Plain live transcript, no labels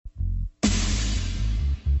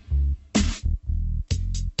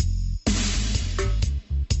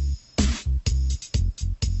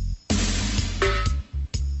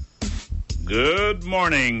Good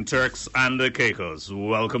morning, Turks and Caicos.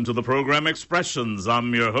 Welcome to the program Expressions.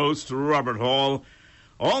 I'm your host, Robert Hall,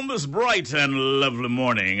 on this bright and lovely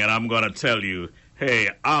morning, and I'm going to tell you, hey,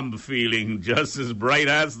 I'm feeling just as bright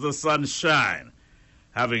as the sunshine.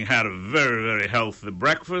 Having had a very, very healthy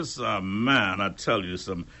breakfast, man, I tell you,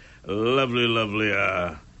 some lovely,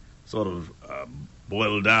 sort of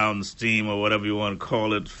boiled down steam or whatever you want to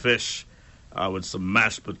call it, fish with some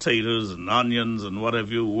mashed potatoes and onions and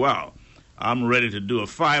whatever you, wow. I'm ready to do a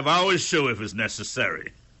 5-hour show if it's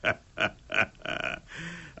necessary. I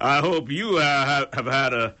hope you have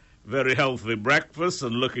had a very healthy breakfast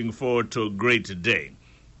and looking forward to a great day.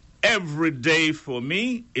 Every day for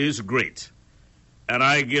me is great, and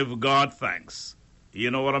I give God thanks. You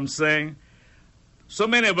know what I'm saying? So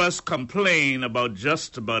many of us complain about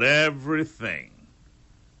just about everything.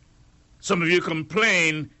 Some of you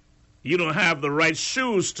complain you don't have the right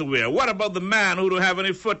shoes to wear. What about the man who don't have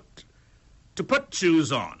any foot to put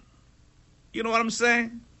shoes on? You know what I'm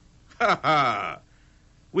saying? Ha ha.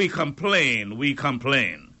 We complain.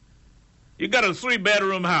 You got a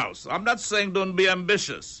 3-bedroom house. I'm not saying don't be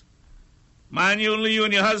ambitious. Mind you, only you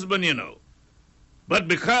and your husband, you know. But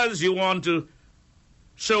because you want to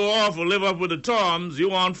show off or live up with the Toms, you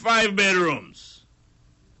want 5 bedrooms.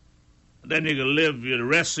 Then you can live the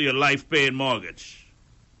rest of your life paying mortgage.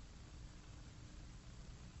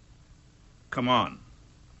 Come on.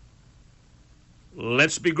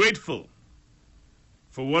 Let's be grateful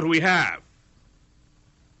for what we have.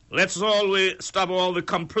 Let's always stop all the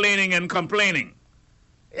complaining and complaining.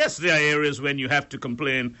 Yes, there are areas when you have to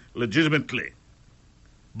complain legitimately.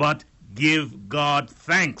 But give God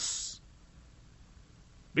thanks.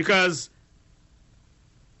 Because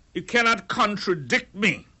you cannot contradict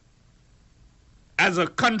me. As a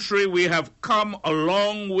country, we have come a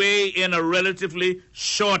long way in a relatively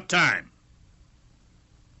short time.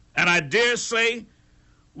 And I dare say,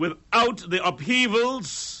 without the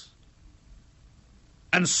upheavals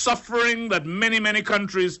and suffering that many, many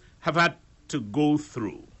countries have had to go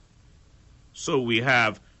through. So we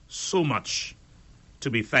have so much to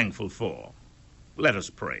be thankful for. Let us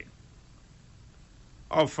pray.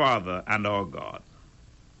 Our Father and our God,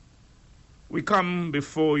 we come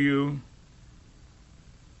before you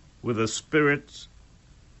with a spirit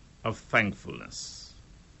of thankfulness.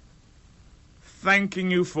 Thanking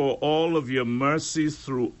you for all of your mercies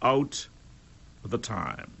throughout the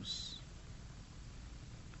times.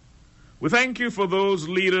 We thank you for those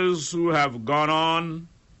leaders who have gone on,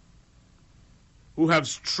 who have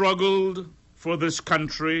struggled for this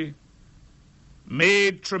country,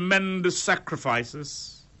 made tremendous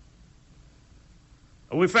sacrifices.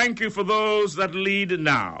 We thank you for those that lead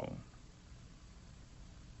now.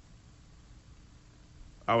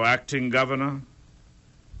 Our acting governor,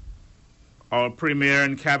 our premier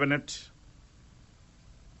and cabinet,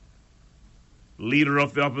 leader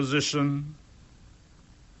of the opposition,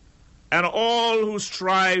 and all who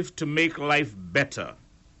strive to make life better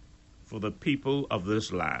for the people of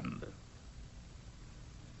this land.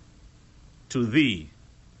 To thee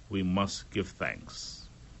we must give thanks.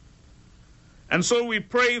 And so we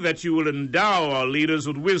pray that you will endow our leaders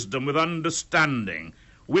with wisdom, with understanding,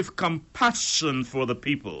 with compassion for the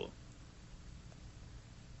people,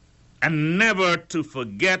 and never to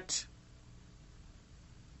forget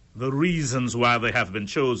the reasons why they have been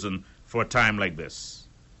chosen for a time like this.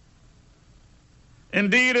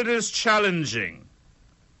 Indeed, it is challenging,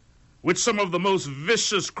 with some of the most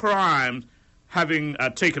vicious crimes having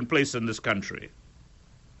taken place in this country.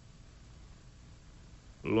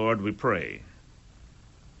 Lord, we pray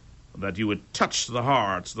that you would touch the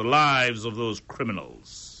hearts, the lives of those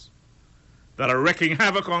criminals that are wreaking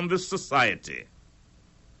havoc on this society.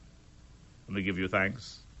 And we give you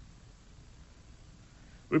thanks.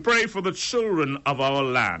 We pray for the children of our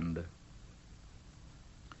land.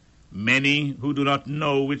 Many who do not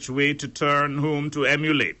know which way to turn, whom to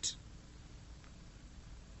emulate.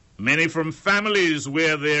 Many from families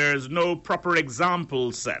where there is no proper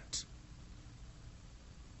example set.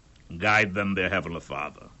 Guide them, dear Heavenly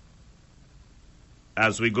Father.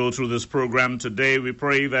 As we go through this program today, we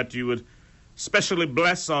pray that you would specially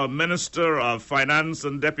bless our Minister of Finance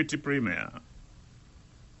and Deputy Premier.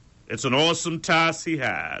 It's an awesome task he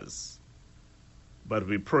has, but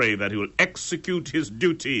we pray that he will execute his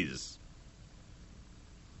duties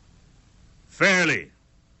fairly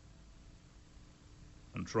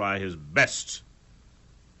and try his best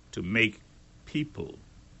to make people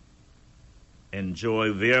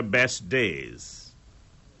enjoy their best days,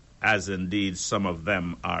 as indeed some of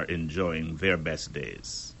them are enjoying their best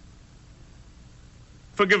days.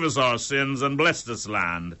 Forgive us our sins and bless this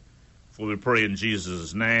land, for we pray in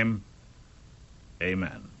Jesus' name.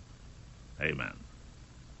 Amen. Amen.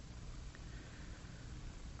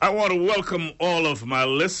 I want to welcome all of my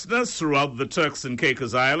listeners throughout the Turks and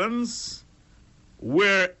Caicos Islands,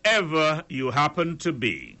 wherever you happen to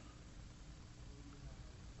be.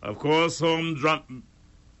 Of course, home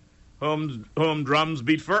drums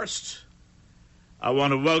beat first. I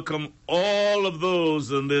want to welcome all of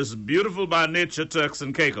those in this beautiful by nature Turks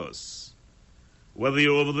and Caicos. Whether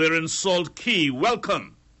you're over there in Salt Key,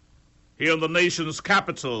 welcome. Here in the nation's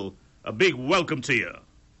capital, a big welcome to you.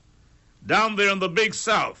 Down there in the Big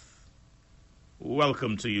South,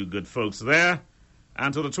 welcome to you good folks there.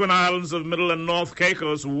 And to the Twin Islands of Middle and North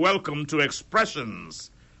Caicos, welcome to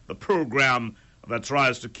Expressions, the program that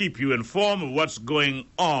tries to keep you informed of what's going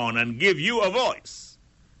on and give you a voice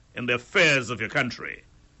in the affairs of your country.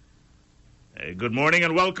 Good morning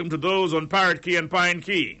and welcome to those on Parrot Key and Pine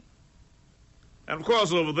Key. And of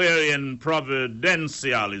course over there in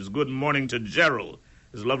Providenciales, good morning to Gerald,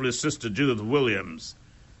 his lovely sister Judith Williams.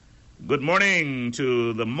 Good morning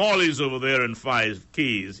to the Morleys over there in Five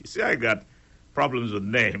Keys. You see, I got problems with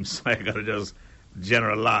names, so I got to just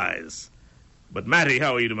generalize. But Matty,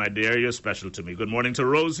 how are you, my dear? You're special to me. Good morning to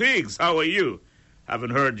Rose Higgs. How are you? Haven't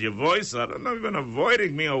heard your voice. I don't know if you've been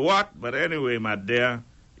avoiding me or what, but anyway, my dear,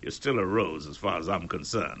 you're still a Rose as far as I'm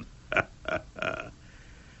concerned.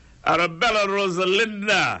 Arabella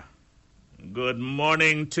Rosalinda, good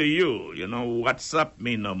morning to you. You know, what's up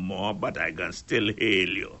me no more, but I can still hail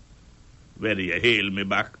you. Whether you hail me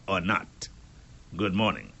back or not. Good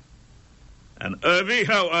morning. And Irvy,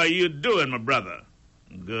 how are you doing, my brother?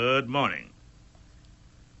 Good morning.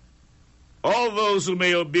 All those who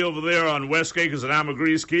may be over there on West Caicos and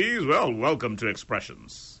Ambergris Keys, well, welcome to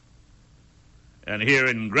Expressions. And here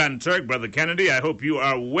in Grand Turk, Brother Kennedy, I hope you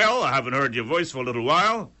are well. I haven't heard your voice for a little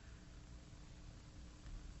while.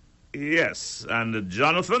 Yes, and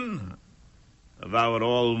Jonathan, thou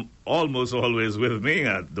art almost always with me.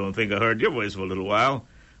 I don't think I heard your voice for a little while.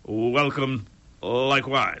 Welcome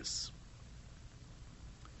likewise.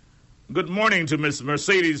 Good morning to Miss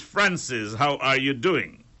Mercedes Francis. How are you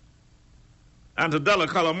doing? And to Della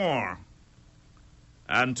Cullimore.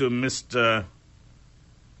 And to Mr.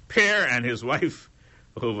 Pear and his wife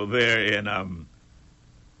over there in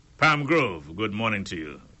Palm Grove. Good morning to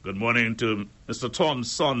you. Good morning to Mr. Tom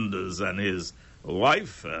Saunders and his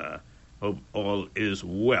wife. Hope all is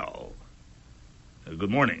well. Good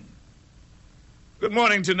morning. Good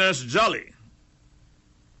morning to Nurse Jolly.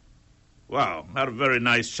 Wow, had a very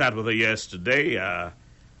nice chat with her yesterday.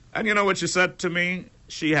 And you know what she said to me?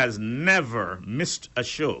 She has never missed a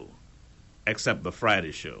show except the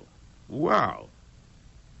Friday show. Wow.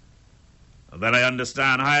 And then I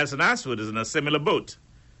understand Hyacinth Ashford is in a similar boat.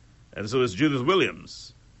 And so is Judith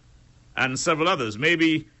Williams. And several others.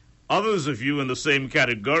 Maybe others of you in the same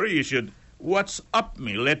category, you should WhatsApp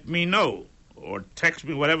me, let me know, or text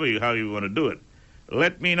me, whatever how you want to do it.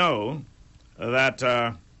 Let me know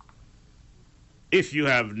that if you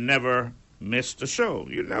have never missed a show.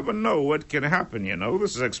 You never know what can happen, you know.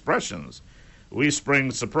 This is Expressions. We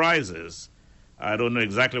spring surprises. I don't know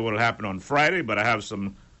exactly what will happen on Friday, but I have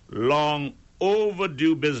some long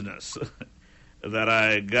overdue business that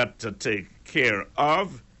I got to take care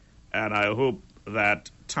of, and I hope that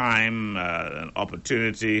time and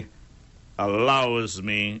opportunity allows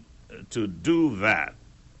me to do that.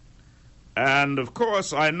 And, of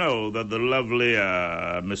course, I know that the lovely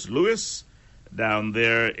Miss Lewis down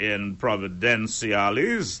there in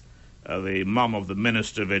Providenciales, the mom of the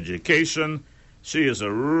Minister of Education, she is a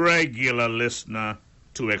regular listener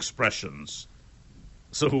to Expressions.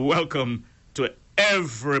 So welcome to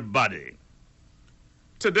everybody.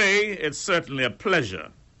 Today, it's certainly a pleasure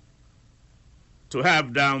to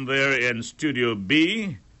have down there in Studio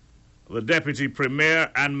B the Deputy Premier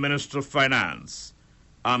and Minister of Finance.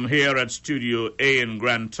 I'm here at Studio A in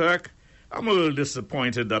Grand Turk. I'm a little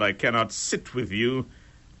disappointed that I cannot sit with you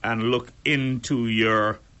and look into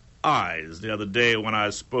your eyes. The other day when I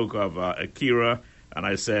spoke of Akira and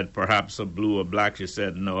I said perhaps a blue or black, she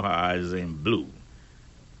said, no, her eyes ain't blue.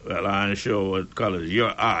 Well, I ain't sure what color is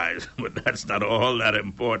your eyes, but that's not all that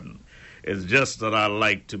important. It's just that I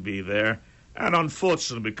like to be there. And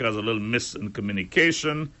unfortunately, because of a little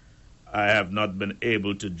miscommunication, I have not been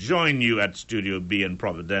able to join you at Studio B in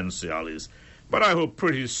Providenciales. But I hope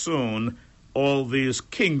pretty soon all these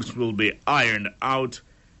kinks will be ironed out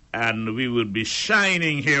and we will be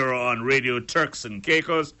shining here on Radio Turks and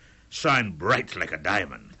Caicos, shine bright like a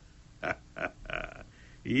diamond.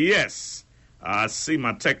 Yes, I see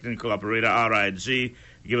my technical operator, RIG,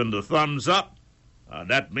 giving the thumbs up.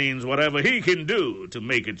 That means whatever he can do to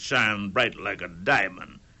make it shine bright like a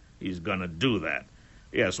diamond, he's going to do that.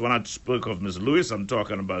 Yes, when I spoke of Miss Lewis, I'm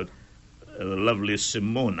talking about the lovely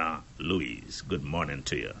Simona Louise. Good morning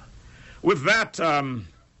to you. With that,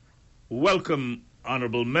 welcome,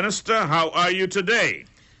 Honorable Minister. How are you today?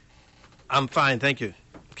 I'm fine, thank you.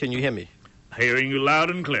 Can you hear me? Hearing you loud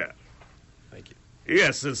and clear. Thank you.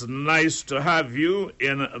 Yes, it's nice to have you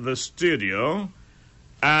in the studio.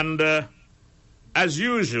 And as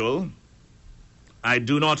usual, I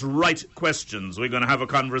do not write questions. We're going to have a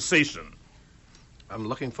conversation. I'm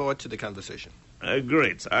looking forward to the conversation.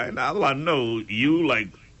 Great. Now I know you, like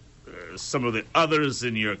some of the others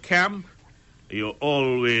in your camp, you're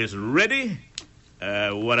always ready.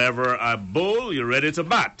 Whatever I bowl, you're ready to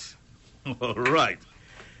bat. All right.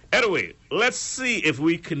 Anyway, let's see if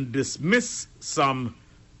we can dismiss some,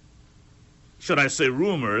 should I say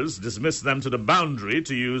rumors, dismiss them to the boundary,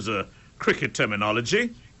 to use a cricket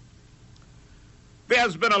terminology.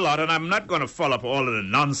 There's been a lot, and I'm not going to follow up all of the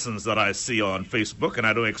nonsense that I see on Facebook, and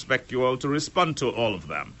I don't expect you all to respond to all of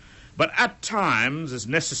them. But at times, it's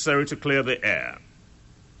necessary to clear the air.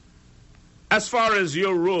 As far as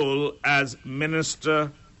your role as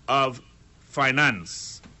Minister of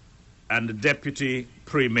Finance and Deputy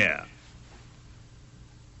Premier,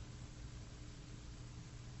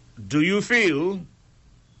 do you feel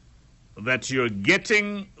that you're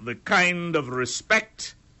getting the kind of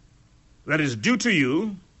respect that is due to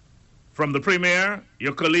you from the Premier,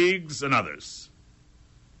 your colleagues, and others?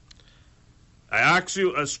 I ask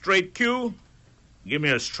you a straight Q, give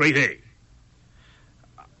me a straight A.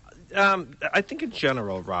 I think in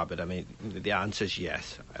general, Robert, the answer is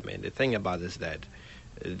yes. The thing about it is that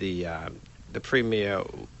the Premier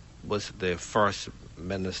was the first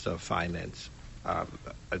Minister of Finance, I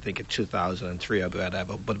think in 2003 or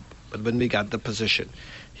whatever, but when we got the position,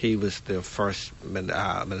 he was the first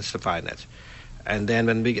Minister of Finance. And then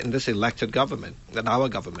when we get in this elected government, in our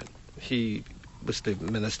government, he was the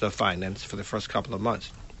Minister of Finance for the first couple of months.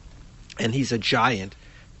 And he's a giant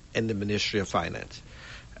in the Ministry of Finance.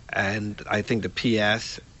 And I think the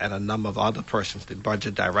PS and a number of other persons, the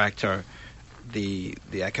budget director, the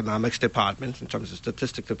economics department, in terms of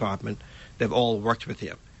statistics department, they've all worked with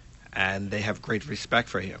him. And they have great respect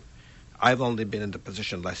for him. I've only been in the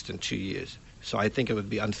position less than 2 years. So I think it would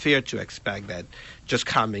be unfair to expect that just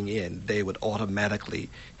coming in, they would automatically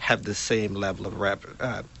have the same level of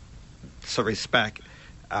respect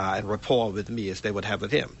and rapport with me as they would have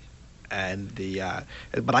with him.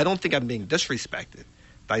 But I don't think I'm being disrespected.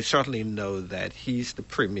 I certainly know that he's the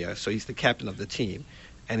Premier, so he's the captain of the team,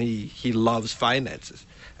 and he loves finances.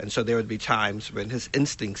 And so there would be times when his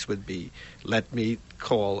instincts would be, let me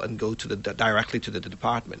call and go to directly to the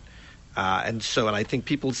department. And I think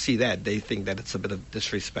people see that. They think that it's a bit of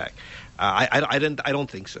disrespect. I don't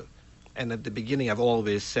think so. And at the beginning, I've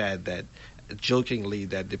always said that, jokingly,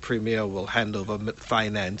 that the Premier will hand over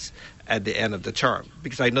finance at the end of the term,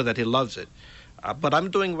 because I know that he loves it. But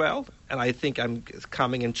I'm doing well, and I think I'm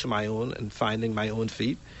coming into my own and finding my own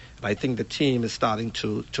feet. And I think the team is starting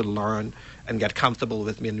to learn and get comfortable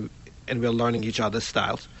with me, and we're learning each other's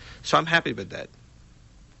styles. So I'm happy with that.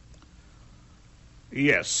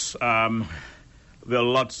 Yes, there are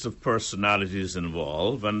lots of personalities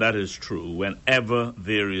involved, and that is true. Whenever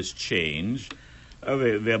there is change,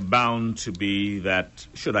 they're bound to be that,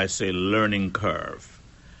 should I say, learning curve.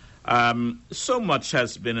 So much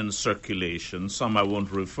has been in circulation, some I won't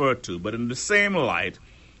refer to, but in the same light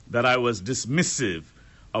that I was dismissive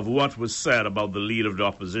of what was said about the leader of the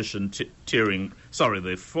opposition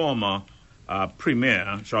the former Premier,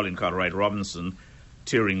 Charlene Cartwright Robinson,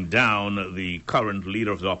 tearing down the current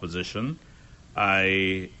leader of the opposition.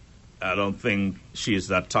 I don't think she is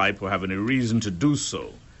that type or have any reason to do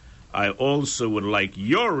so. I also would like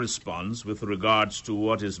your response with regards to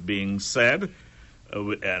what is being said,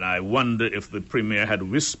 and I wonder if the Premier had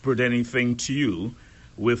whispered anything to you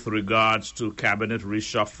with regards to cabinet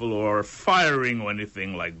reshuffle or firing or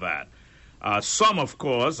anything like that. Some, of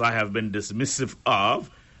course, I have been dismissive of,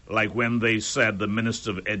 like when they said the Minister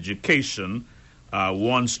of Education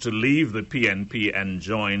wants to leave the PNP and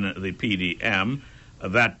join the PDM.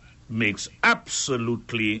 That makes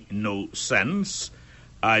absolutely no sense.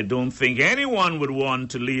 I don't think anyone would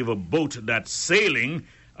want to leave a boat that's sailing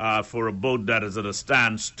for a boat that is at a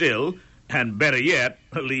standstill, and better yet,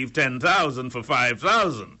 leave 10,000 for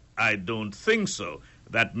 5,000. I don't think so.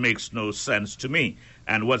 That makes no sense to me.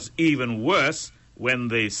 And what's even worse, when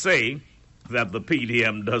they say that the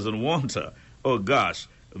PDM doesn't want her. Oh, gosh,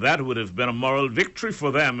 that would have been a moral victory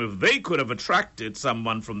for them if they could have attracted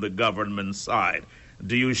someone from the government side.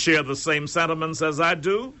 Do you share the same sentiments as I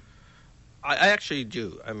do? I actually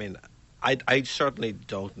do. I certainly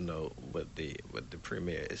don't know what the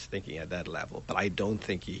premier is thinking at that level, but I don't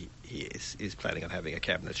think he's planning on having a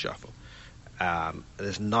cabinet shuffle.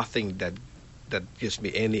 There's nothing that gives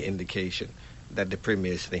me any indication that the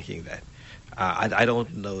premier is thinking that. I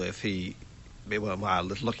don't know if he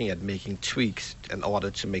is looking at making tweaks in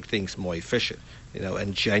order to make things more efficient.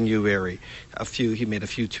 In January, he made a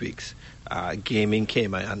few tweaks. Gaming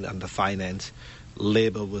came under finance.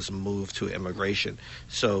 Labor was moved to immigration.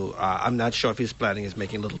 So I'm not sure if his planning is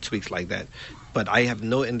making little tweaks like that. But I have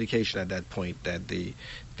no indication at that point that the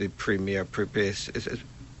premier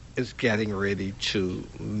is getting ready to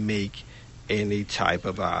make any type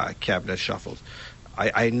of cabinet shuffles.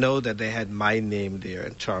 I know that they had my name there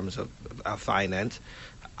in terms of finance.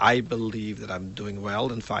 I believe that I'm doing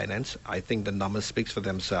well in finance. I think the numbers speak for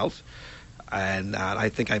themselves. And I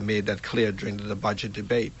think I made that clear during the budget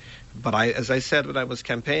debate. But as I said when I was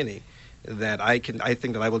campaigning, that I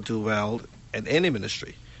think that I will do well in any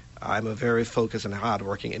ministry. I'm a very focused and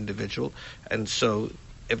hardworking individual. And so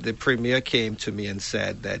if the premier came to me and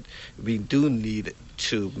said that we do need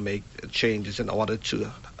to make changes in order to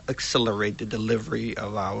accelerate the delivery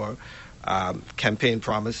of our campaign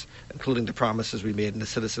promise, including the promises we made in the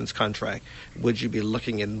citizens contract, would you be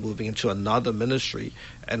looking and moving into another ministry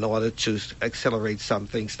in order to accelerate some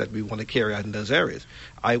things that we want to carry out in those areas?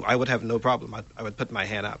 I would have no problem. I would put my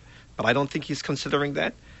hand up. But I don't think he's considering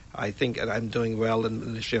that. I think I'm doing well in the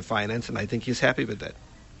Ministry of Finance, and I think he's happy with that.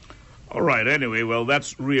 All right. Anyway, well,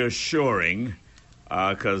 that's reassuring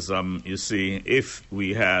because, you see, if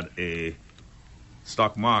we had a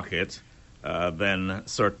stock market, then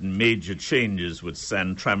certain major changes would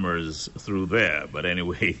send tremors through there. But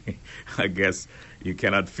anyway, I guess you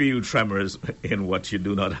cannot feel tremors in what you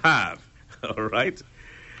do not have. All right?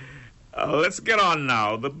 Let's get on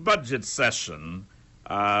now. The budget session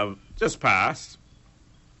just passed.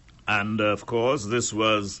 And, of course, this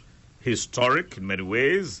was historic in many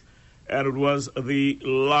ways. And it was the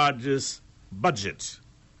largest budget.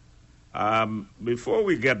 Before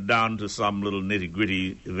we get down to some little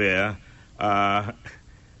nitty-gritty there, the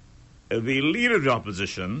leader of the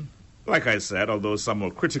opposition, like I said, although some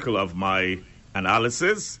were critical of my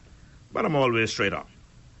analysis, but I'm always straight up.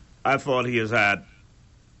 I thought he has had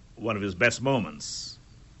one of his best moments.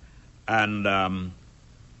 And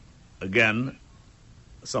again,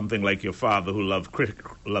 something like your father who loved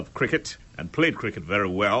cricket and played cricket very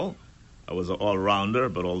well. I was an all-rounder,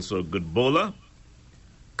 but also a good bowler.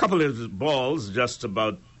 A couple of his balls just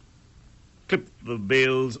about clipped the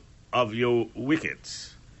bails of your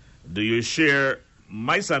wicket. Do you share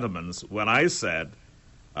my sentiments when I said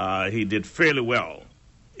he did fairly well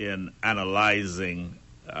in analyzing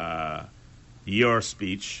your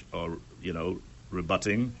speech or,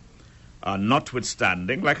 rebutting?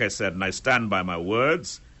 Notwithstanding, like I said, and I stand by my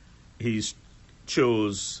words, he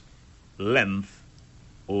chose length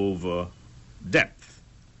over depth.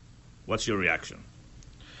 What's your reaction?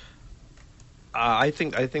 I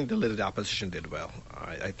think the leader of the opposition did well.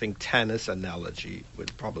 I think tennis analogy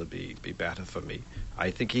would probably be better for me.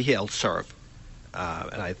 I think he held serve,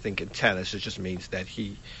 and I think in tennis it just means that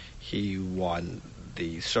he won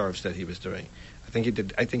the serves that he was doing. I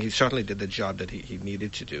think he certainly did the job that he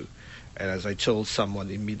needed to do. And as I told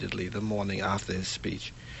someone immediately the morning after his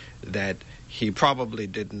speech, that he probably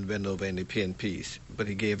didn't win over any PNPs, but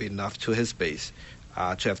he gave enough to his base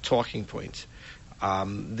to have talking points.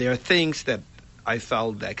 There are things that I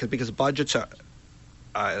felt that because budgets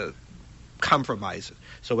are compromises.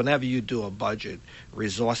 So whenever you do a budget,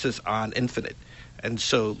 resources aren't infinite. And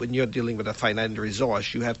so when you're dealing with a finite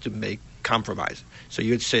resource, you have to make compromises. So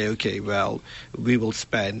you'd say, okay, well, we will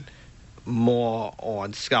spend more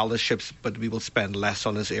on scholarships, but we will spend less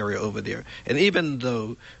on this area over there. And even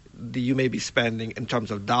though you may be spending in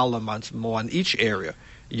terms of dollar amounts more in each area,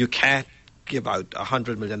 you can't give out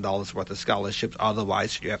 $100 million worth of scholarships.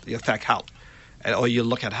 Otherwise, you affect health. Or you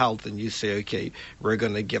look at health and you say, okay, we're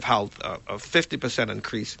going to give health a 50%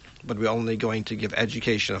 increase, but we're only going to give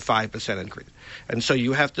education a 5% increase. And so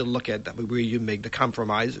you have to look at that, where you make the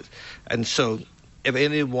compromises. And so if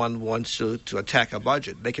anyone wants to attack a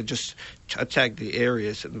budget, they can just attack the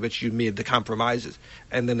areas in which you made the compromises.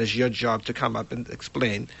 And then it's your job to come up and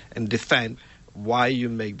explain and defend why you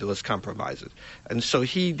make those compromises. And so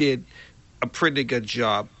he did a pretty good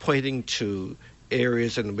job pointing to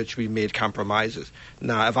areas in which we made compromises.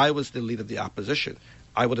 Now, if I was the leader of the opposition,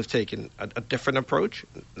 I would have taken a different approach.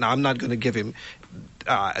 Now, I'm not going to give him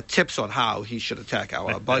tips on how he should attack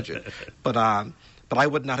our budget, but I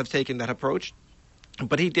would not have taken that approach.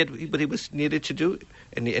 But he did what he was needed to do,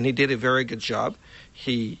 and he did a very good job.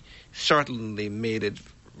 He certainly made it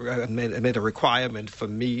made a requirement for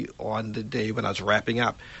me on the day when I was wrapping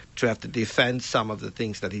up to have to defend some of the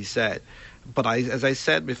things that he said. But as I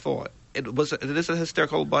said before, it is a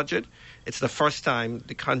historical budget. It's the first time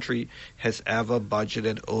the country has ever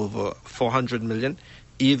budgeted over $400 million,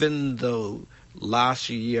 even though last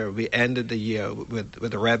year we ended the year with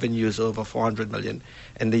the revenues over $400 million,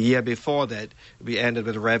 and the year before that we ended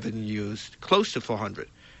with revenues close to $400.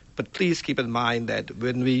 But please keep in mind that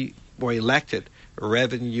when we were elected,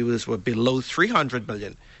 revenues were below $300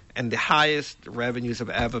 million, and the highest revenues have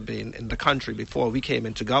ever been in the country before we came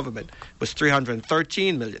into government was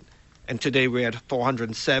 $313 million. And today we're at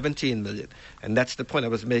 $417 million. And that's the point I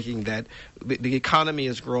was making, that the economy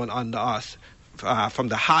has grown under us from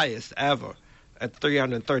the highest ever at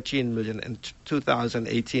 $313 million in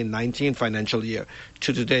 2018-19 financial year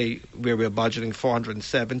to today where we're budgeting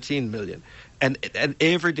 $417 million. And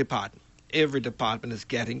every department is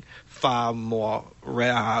getting far more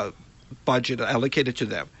budget allocated to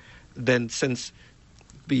them than since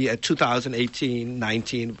we at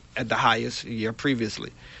 2018-19 at the highest year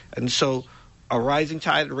previously. And so a rising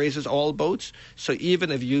tide raises all boats. So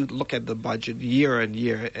even if you look at the budget year and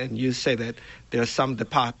year and you say that there are some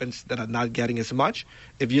departments that are not getting as much,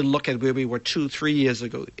 if you look at where we were 2-3 years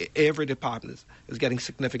ago, every department is getting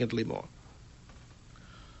significantly more.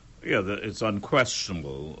 Yeah, it's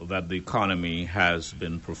unquestionable that the economy has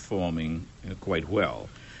been performing quite well.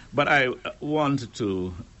 But I wanted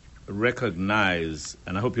to recognize,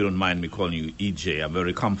 and I hope you don't mind me calling you EJ. I'm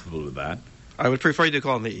very comfortable with that. I would prefer you to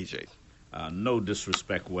call me EJ. No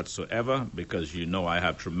disrespect whatsoever, because you know I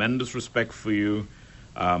have tremendous respect for you,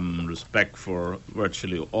 respect for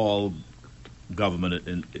virtually all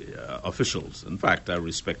government officials. In fact, I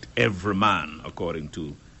respect every man according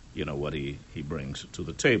to what he brings to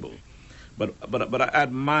the table. But I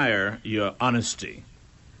admire your honesty,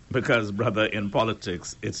 because, brother, in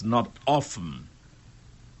politics, it's not often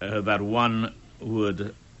that one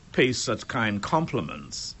would pay such kind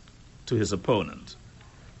compliments to his opponent.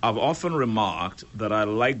 I've often remarked that I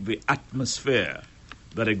like the atmosphere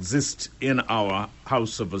that exists in our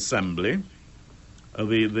House of Assembly.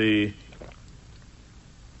 The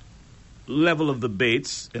level of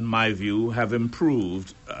debates, in my view, have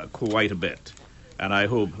improved quite a bit, and I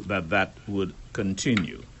hope that would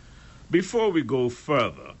continue. Before we go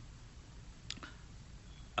further,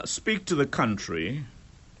 speak to the country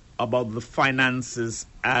about the finances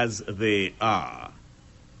as they are.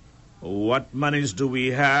 What monies do we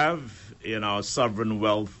have in our sovereign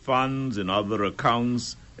wealth funds, in other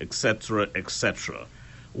accounts, etc., etc.?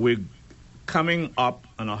 We're coming up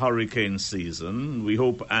on a hurricane season. We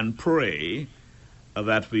hope and pray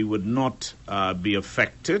that we would not be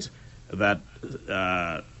affected, that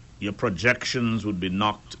your projections would be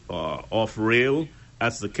knocked off rail,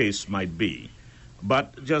 as the case might be.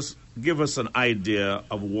 But just give us an idea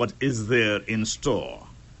of what is there in store.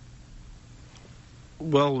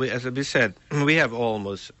 Well, as we said, we have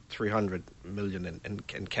almost $300 million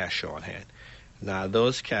in cash on hand. Now,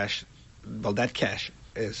 that cash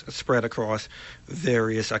is spread across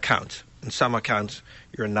various accounts. In some accounts,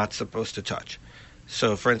 you're not supposed to touch.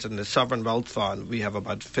 So, for instance, in the Sovereign Wealth Fund, we have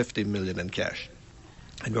about $50 million in cash.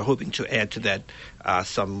 And we're hoping to add to that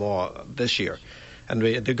some more this year. And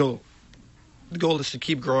the goal is to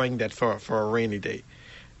keep growing that for a rainy day.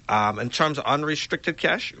 In terms of unrestricted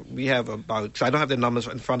cash, we have so I don't have the numbers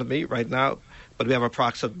in front of me right now, but we have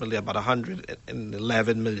approximately about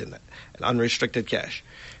 $111 million in unrestricted cash.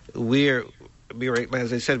 As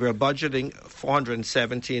I said, we're budgeting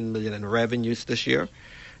 $417 million in revenues this year,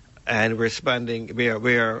 and we're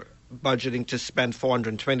budgeting to spend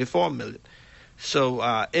 $424 million.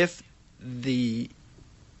 So if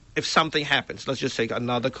something happens, let's just say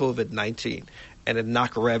another COVID-19, and it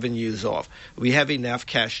knock revenues off, we have enough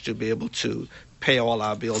cash to be able to pay all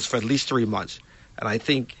our bills for at least 3 months. And I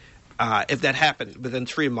think if that happened, within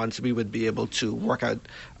 3 months, we would be able to work out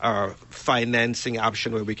our financing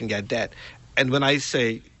option where we can get debt. And when I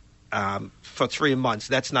say for 3 months,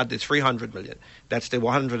 that's not the $300 million. That's the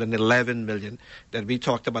 $111 million that we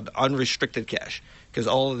talked about, unrestricted cash. Because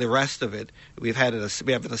all of the rest of it, we have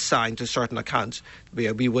it assigned to certain accounts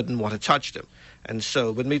where we wouldn't want to touch them. And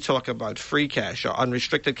so when we talk about free cash or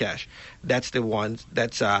unrestricted cash, that's the one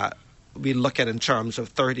that's we look at in terms of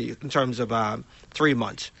 3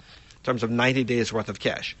 months, in terms of 90 days worth of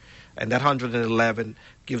cash. And that 111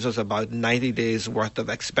 gives us about 90 days worth of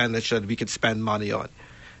expenditure that we could spend money on.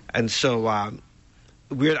 And so I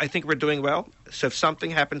think we're doing well. So if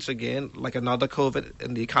something happens again, like another COVID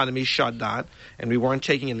and the economy shut down and we weren't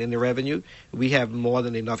taking in any revenue, we have more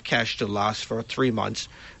than enough cash to last for 3 months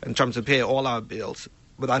in terms of pay all our bills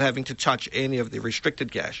without having to touch any of the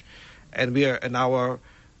restricted cash. And our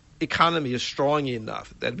economy is strong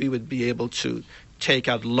enough that we would be able to take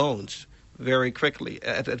out loans very quickly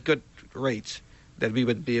at good rates, that we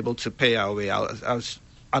would be able to pay our way out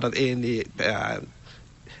of any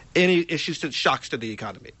issues, shocks to the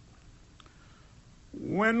economy.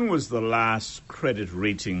 When was the last credit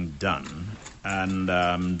rating done?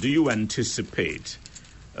 And do you anticipate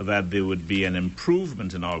that there would be an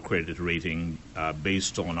improvement in our credit rating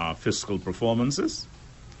based on our fiscal performances?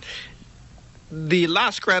 The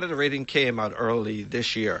last credit rating came out early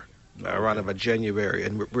this year, around about January,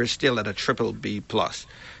 and we're still at a triple B plus,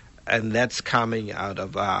 and that's coming out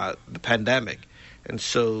of the pandemic. And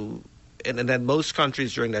so, and then most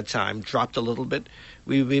countries during that time dropped a little bit.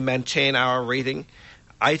 We maintain our rating.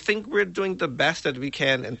 I think we're doing the best that we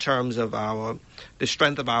can in terms of the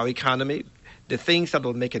strength of our economy. The things that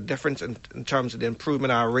will make a difference in terms of the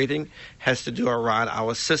improvement of our rating has to do around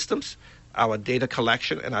our systems, our data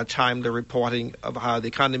collection, and our timely reporting of how the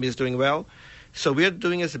economy is doing well. So we're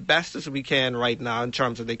doing as best as we can right now in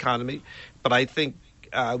terms of the economy. But I think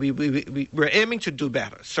we're aiming to do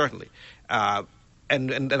better, certainly.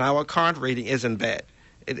 And our current rating isn't bad.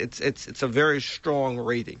 It's a very strong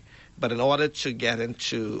rating. But in order to get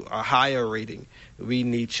into a higher rating, we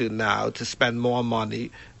need to spend more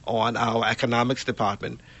money on our economics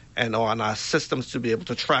department and on our systems to be able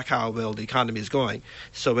to track how well the economy is going.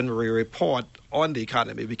 So when we report on the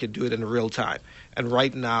economy, we can do it in real time. And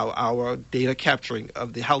right now, our data capturing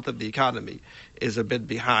of the health of the economy is a bit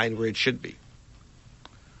behind where it should be.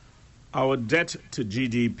 Our debt to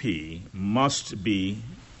GDP must be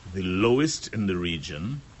the lowest in the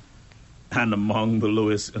region and among the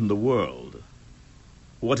lowest in the world.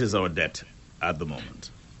 What is our debt at the moment?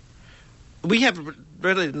 We have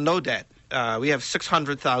really no debt. We have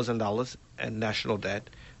 $600,000 in national debt.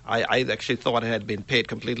 I actually thought it had been paid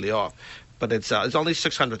completely off, but it's only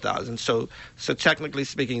 $600,000. So technically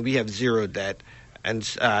speaking, we have zero debt, and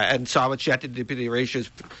so our debt to GDP ratio is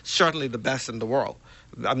certainly the best in the world.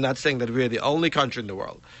 I'm not saying that we're the only country in the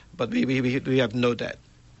world, but we have no debt.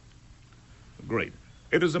 Great.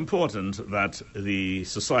 It is important that the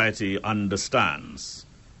society understands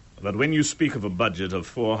that when you speak of a budget of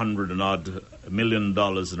 $400 million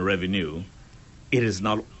in revenue, it is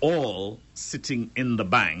not all sitting in the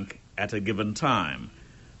bank at a given time,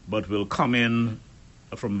 but will come in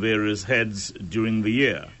from various heads during the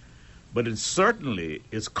year. But it certainly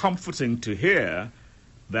is comforting to hear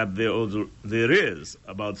that there is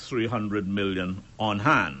about $300 million on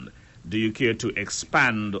hand. Do you care to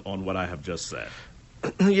expand on what I have just said?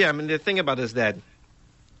 Yeah, I mean, the thing about it is that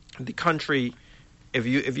the country, if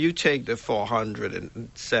you take the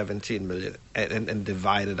 417 million and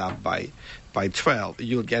divide it up by 12,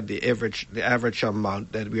 you'll get the average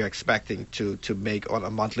amount that we are expecting to make on a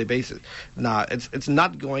monthly basis. Now, it's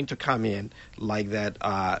not going to come in like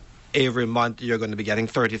that. Every month you're going to be getting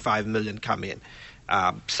 35 million come in.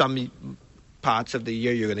 Some parts of the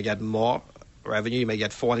year you're going to get more revenue. You may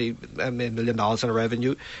get $40 million in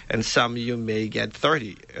revenue, and some you may get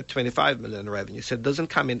 25 million in revenue. So it doesn't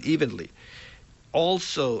come in evenly.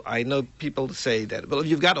 Also, I know people say that, well, if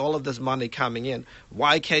you've got all of this money coming in,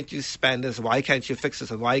 why can't you spend this? Why can't you fix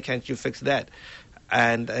this? And why can't you fix that?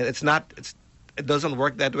 And it doesn't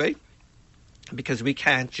work that way, because we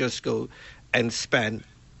can't just go and spend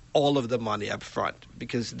all of the money up front,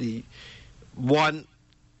 because one,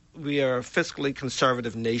 we are a fiscally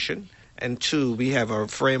conservative nation, and two, we have a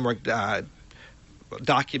framework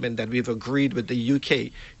document that we've agreed with the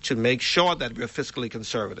UK to make sure that we're fiscally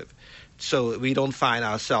conservative, so we don't find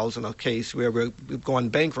ourselves in a case where we've gone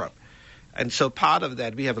bankrupt. And so part of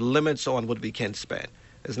that, we have limits on what we can spend.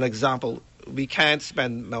 As an example, we can't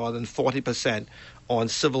spend more than 40% on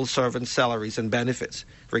civil servant salaries and benefits,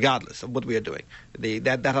 regardless of what we are doing.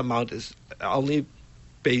 That amount is only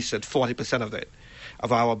based at 40%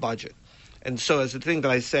 of our budget. And so as the thing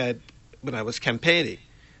that I said when I was campaigning,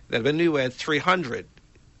 that when we were at 300,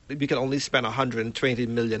 we could only spend 120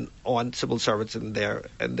 million on civil servants and their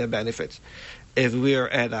benefits. If we're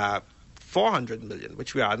at 400 million,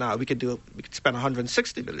 which we are now, we could spend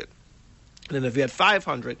 160 million. And then if we had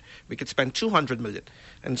 500, we could spend 200 million.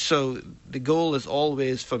 And so the goal is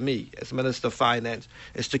always, for me, as Minister of Finance,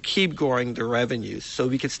 is to keep growing the revenues so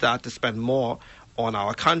we could start to spend more on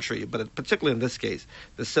our country, but particularly in this case,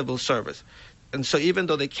 the civil service. And so even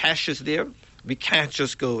though the cash is there, we can't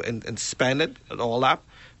just go and spend it all up,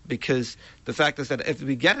 because the fact is that if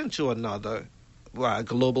we get into another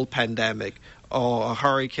global pandemic or a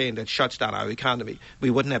hurricane that shuts down our economy, we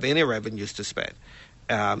wouldn't have any revenues to spend.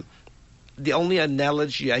 The only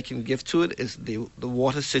analogy I can give to it is the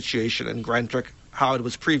water situation in Grand Trunk how it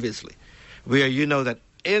was previously, where you know that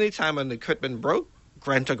any time an equipment broke,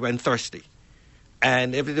 Grand Turk went thirsty.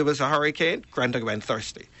 And if there was a hurricane, Grand Turk went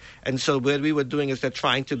thirsty. And so what we were doing is they're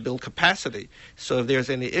trying to build capacity. So if there's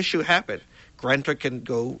any issue happen, Grand Turk can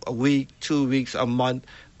go a week, 2 weeks, a month,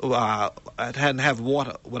 and have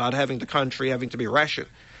water without having the country having to be rationed.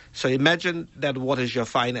 So imagine that water is your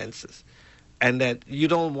finances, and that you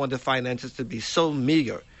don't want the finances to be so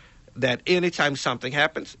meager that anytime something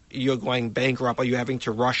happens, you're going bankrupt or you're having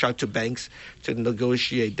to rush out to banks to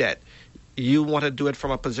negotiate debt. You want to do it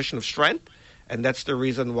from a position of strength, and that's the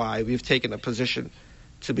reason why we've taken a position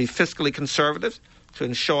to be fiscally conservative, to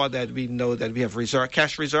ensure that we know that we have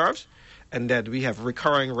cash reserves and that we have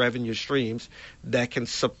recurring revenue streams that can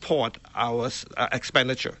support our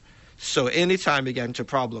expenditure. So anytime we get into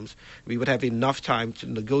problems, we would have enough time to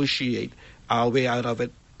negotiate our way out of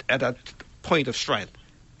it at a point of strength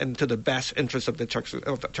and to the best interest of the Turks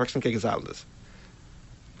and Caicos Islanders.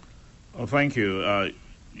 Well, thank you.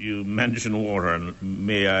 You mentioned water, and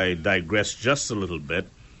may I digress just a little bit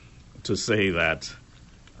to say that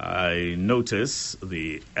I notice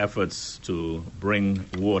the efforts to bring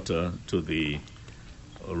water to the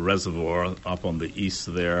reservoir up on the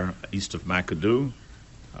east there, east of McAdoo,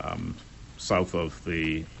 south of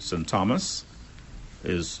the St. Thomas,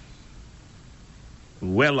 is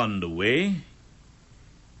well underway.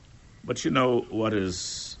 But you know what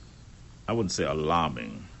is, I wouldn't say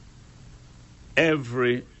alarming.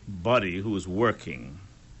 Everybody who is working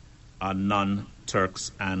are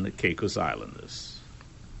non-Turks and Caicos Islanders.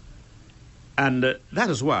 And that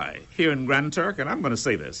is why, here in Grand Turk, and I'm going to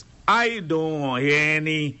say this, I don't want to hear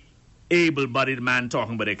any able-bodied man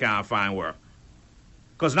talking but they can't find work.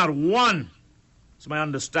 Because not one, to my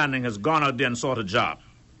understanding, has gone out there and sought a job.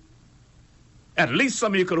 At least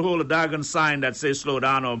some of you could hold a doggone sign that says slow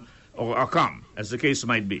down or come, as the case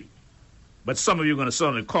might be. But some of you are going to sit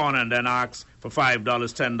on the corner and then ask for $5,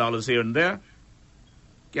 $10 here and there.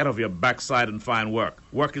 Get off your backside and find work.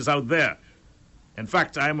 Work is out there. In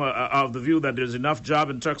fact, I'm of the view that there's enough job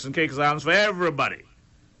in Turks and Caicos Islands for everybody.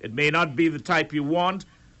 It may not be the type you want,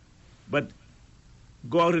 but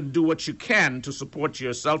go out and do what you can to support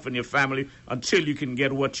yourself and your family until you can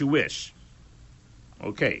get what you wish.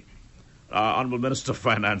 Okay. Honorable Minister of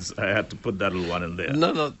Finance, I had to put that little one in there.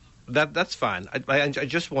 No, that's fine. I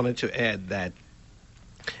just wanted to add that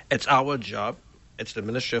it's our job, it's the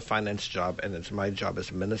Ministry of Finance job, and it's my job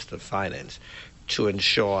as Minister of Finance to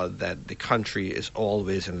ensure that the country is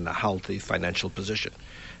always in a healthy financial position.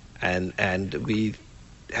 And we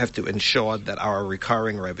have to ensure that our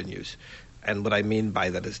recurring revenues, and what I mean by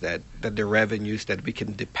that is that the revenues that we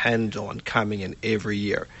can depend on coming in every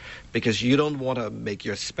year, because you don't want to make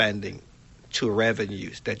your spending to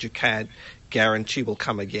revenues that you can't guarantee will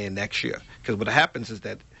come again next year. Because what happens is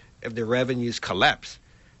that if the revenues collapse,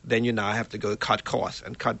 then you now have to go cut costs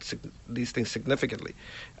and cut these things significantly.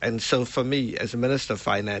 And so for me, as a Minister of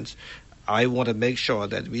Finance, I want to make sure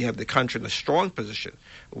that we have the country in a strong position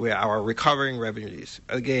where our recovering revenues,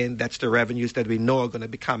 again, that's the revenues that we know are going to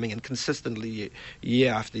be coming in consistently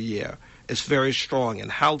year after year, is very strong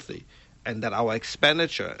and healthy, and that our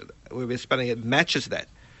expenditure, where we're spending it, matches that.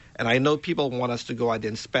 And I know people want us to go out there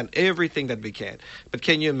and spend everything that we can. But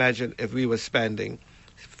can you imagine if we were spending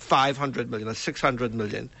 $500 million or $600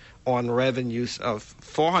 million on revenues of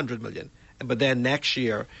 $400 million, but then next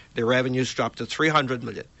year the revenues drop to $300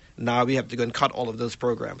 million? Now we have to go and cut all of those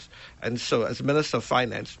programs. And so as Minister of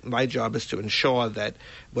Finance, my job is to ensure that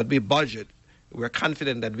what we budget, we're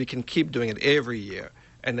confident that we can keep doing it every year,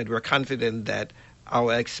 and that we're confident that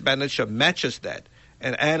our expenditure matches that,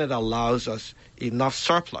 and it allows us enough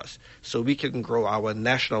surplus so we can grow our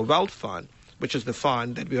National Wealth Fund, which is the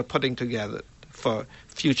fund that we are putting together for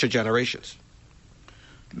future generations.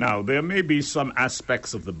 Now, there may be some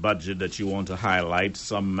aspects of the budget that you want to highlight,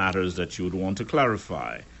 some matters that you would want to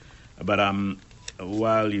clarify. But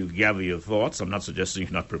while you gather your thoughts, I'm not suggesting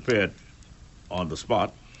you're not prepared on the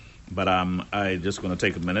spot, but I'm just going to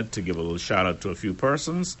take a minute to give a little shout-out to a few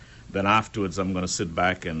persons. Then afterwards, I'm going to sit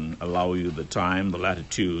back and allow you the time, the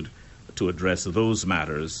latitude, to address those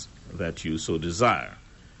matters that you so desire.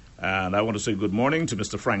 And I want to say good morning to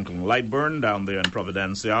Mr. Franklin Lightburn down there in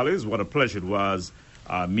Providenciales. What a pleasure it was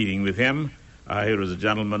meeting with him. Here is a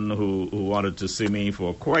gentleman who wanted to see me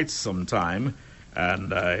for quite some time,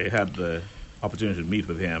 and I had the opportunity to meet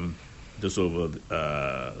with him just over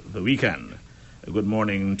the weekend. Good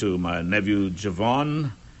morning to my nephew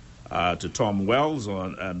Javon, to Tom Wells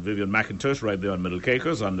and Vivian McIntosh right there on Middle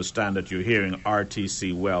Caicos. I understand that you're hearing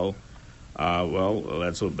RTC well. Well,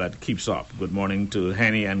 let's hope that keeps up. Good morning to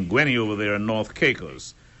Henny and Gwenny over there in North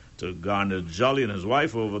Caicos, to Garner Jolly and his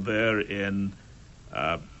wife over there in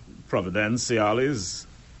Providenciales.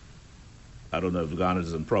 I don't know if Ghana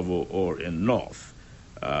is in Provo or in North.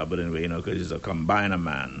 But anyway, because he's a combiner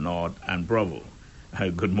man, North and Provo.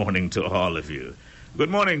 Good morning to all of you. Good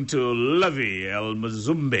morning to Lovey El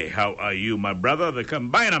Mazumbe. How are you, my brother, the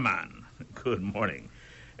combiner man? Good morning.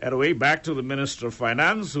 Anyway, back to the Minister of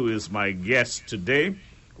Finance, who is my guest today.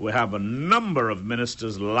 We have a number of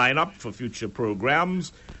ministers line up for future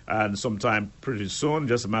programs, and sometime pretty soon,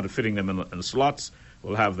 just a matter of fitting them in slots,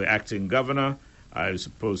 we'll have the acting governor. I'm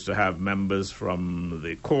supposed to have members from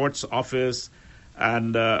the court's office.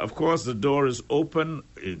 And, of course, the door is open.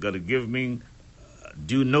 You've got to give me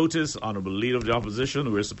due notice, Honorable Leader of the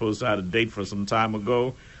Opposition. We're supposed to have a date for some time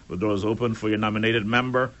ago. The door is open for your nominated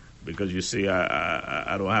member because, you see,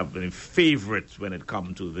 I don't have any favorites when it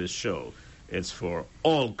comes to this show. It's for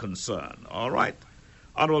all concerned. All right.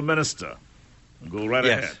 Honorable Minister, go right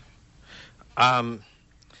ahead.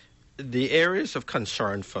 The areas of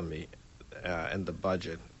concern for me in the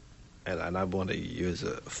budget, and I want to use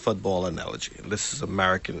a football analogy. This is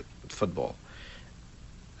American football,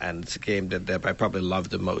 and it's a game that I probably love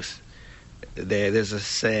the most. There's a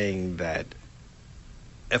saying that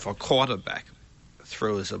if a quarterback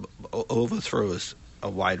overthrows a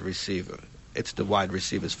wide receiver, it's the wide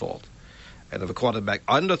receiver's fault. And if a quarterback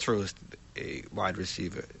underthrows a wide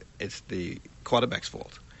receiver, it's the quarterback's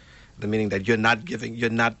fault. The meaning that you're not giving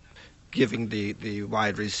the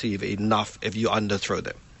wide receiver enough if you underthrow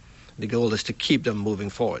them. The goal is to keep them moving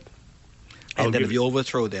forward. And then if you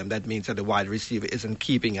overthrow them, that means that the wide receiver isn't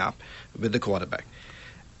keeping up with the quarterback.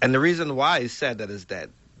 And the reason why I said that is that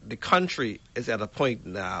the country is at a point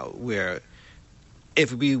now where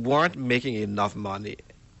if we weren't making enough money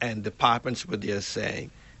and departments were there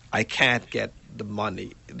saying, I can't get the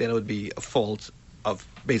money, then it would be a fault of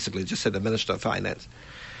basically just say the Minister of Finance.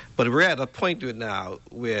 But we're at a point now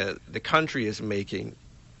where the country is making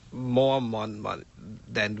more money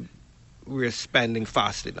than we're spending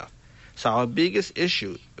fast enough. So our biggest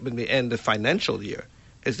issue when we end the financial year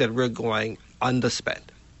is that we're going underspend,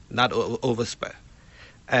 not overspend.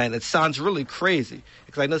 And it sounds really crazy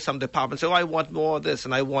because I know some departments say, I want more of this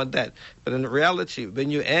and I want that. But in reality,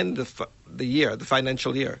 when you end the year, the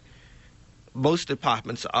financial year, most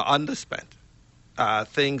departments are underspent.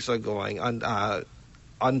 Things are going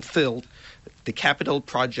unfilled. The capital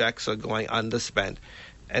projects are going underspent.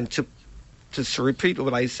 And to repeat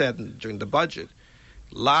what I said during the budget,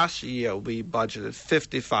 last year we budgeted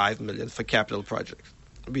 $55 million for capital projects.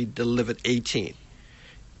 We delivered 18.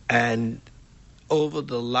 And over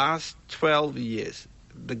the last 12 years,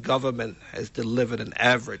 the government has delivered an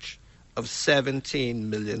average of $17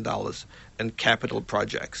 million in capital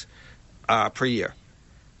projects per year.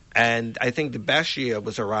 And I think the best year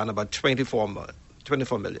was around about 24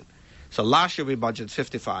 million. So last year we budgeted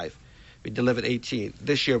 55. We delivered 18.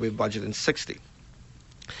 This year we budgeted 60.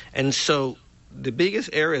 And so the biggest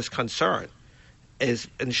area of concern is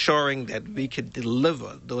ensuring that we could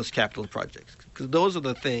deliver those capital projects. Because those are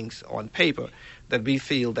the things on paper that we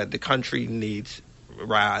feel that the country needs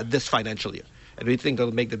this financial year. And we think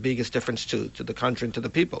that'll make the biggest difference to the country and to the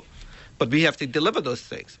people. But we have to deliver those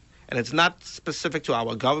things. And it's not specific to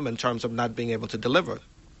our government in terms of not being able to deliver.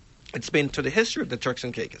 It's been to the history of the Turks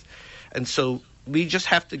and Caicos. And so we just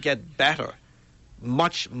have to get better,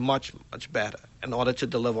 much, much, much better in order to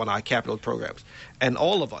deliver on our capital programs. And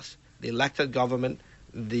all of us, the elected government,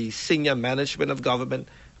 the senior management of government,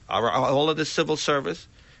 all of the civil service,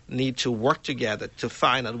 need to work together to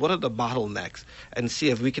find out what are the bottlenecks and see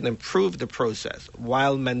if we can improve the process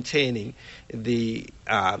while maintaining the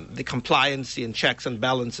compliancy and checks and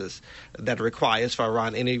balances that requires for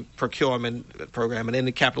around any procurement program and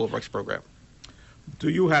any capital works program. Do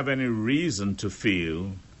you have any reason to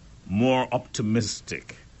feel more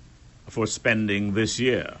optimistic for spending this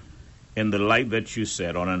year? In the light that you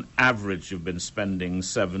said, on an average, you've been spending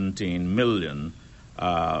 $17 million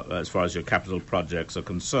as far as your capital projects are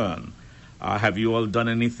concerned. Have you all done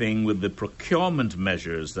anything with the procurement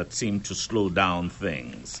measures that seem to slow down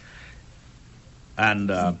things? And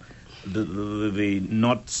the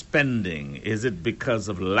not spending, is it because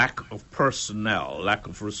of lack of personnel, lack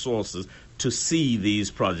of resources to see these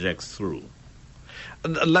projects through?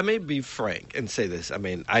 Let me be frank and say this. I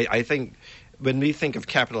mean, I think when we think of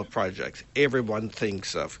capital projects, everyone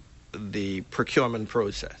thinks of the procurement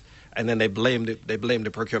process. And then they blame the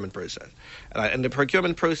procurement process. And the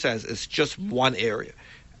procurement process is just one area.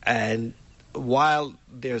 And while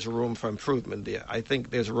there's room for improvement there, I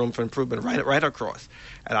think there's room for improvement right across.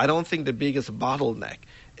 And I don't think the biggest bottleneck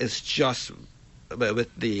is just with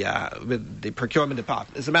the procurement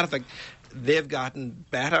department. As a matter of fact, they've gotten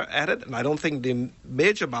better at it, and I don't think the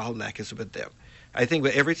major bottleneck is with them. I think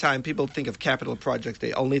that every time people think of capital projects,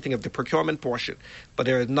 they only think of the procurement portion, but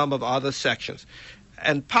there are a number of other sections.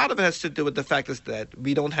 And part of it has to do with the fact is that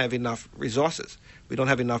we don't have enough resources. We don't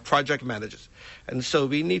have enough project managers. And so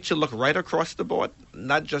we need to look right across the board,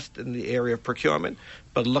 not just in the area of procurement,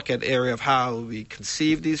 but look at the area of how we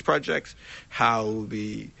conceive these projects, how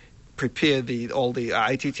we prepare all the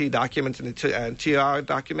ITT documents and the TR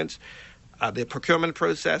documents, the procurement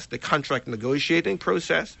process, the contract negotiating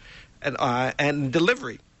process, and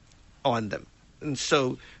delivery on them. And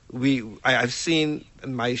so I've seen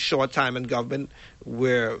in my short time in government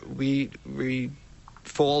where we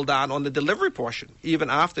fall down on the delivery portion, even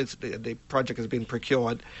after the project has been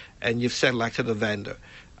procured and you've selected a vendor.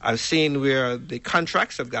 I've seen where the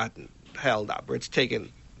contracts have gotten held up, where it's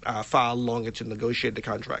taken far longer to negotiate the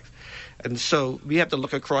contracts. And so we have to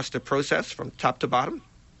look across the process from top to bottom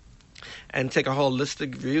and take a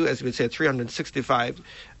holistic view, as we say,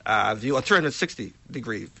 360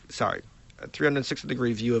 degree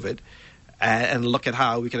view of it, and look at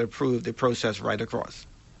how we can improve the process right across.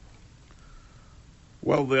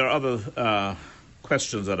 Well, there are other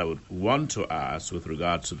questions that I would want to ask with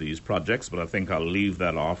regard to these projects, but I think I'll leave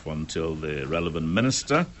that off until the relevant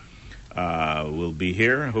minister will be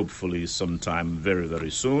here, hopefully sometime very, very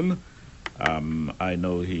soon. I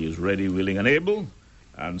know he is ready, willing, and able,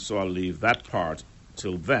 and so I'll leave that part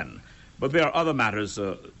till then. But there are other matters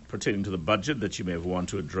pertaining to the budget that you may want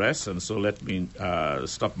to address, and so let me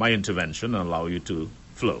stop my intervention and allow you to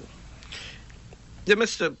flow. Yeah,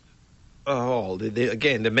 Mr. Hall,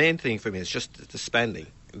 again, the main thing for me is just the spending.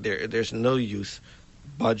 There's no use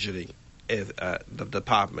budgeting if the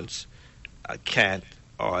departments can't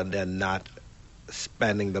or they're not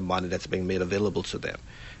spending the money that's being made available to them.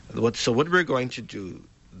 So what we're going to do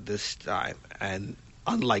this time, and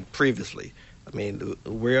unlike previously, I mean,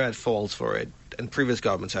 we're at fault for it, and previous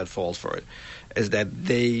governments had fault for it, is that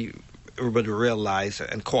they would realize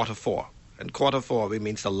in quarter four, we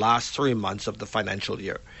means the last 3 months of the financial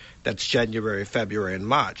year, that's January, February, and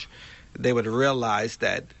March, they would realize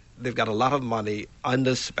that they've got a lot of money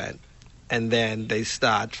underspent, and then they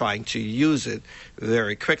start trying to use it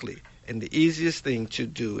very quickly. And the easiest thing to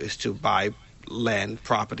do is to buy land,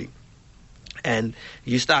 property. And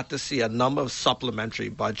you start to see a number of supplementary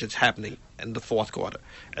budgets happening in the fourth quarter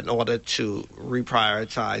in order to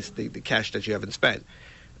reprioritize the cash that you haven't spent.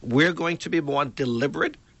 We're going to be more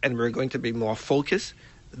deliberate and we're going to be more focused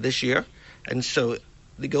this year. And so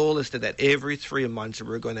the goal is that every 3 months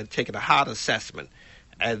we're going to take a hard assessment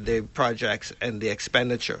at the projects and the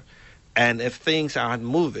expenditure. And if things aren't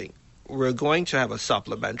moving, we're going to have a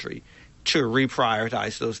supplementary to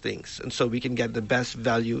reprioritize those things, and so we can get the best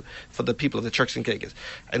value for the people of the Turks and Caicos.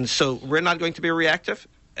 And so we're not going to be reactive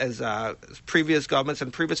as previous governments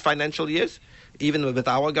and previous financial years. Even with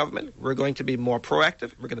our government, we're going to be more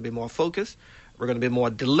proactive. We're going to be more focused. We're going to be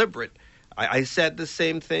more deliberate. I said the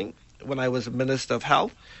same thing when I was Minister of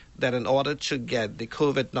Health, that in order to get the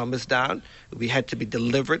COVID numbers down, we had to be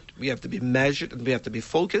deliberate, we have to be measured, and we have to be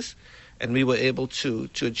focused. And we were able to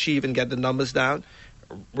achieve and get the numbers down.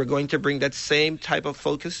 We're going to bring that same type of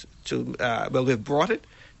focus to, we've brought it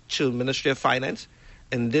to Ministry of Finance.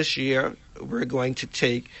 And this year, we're going to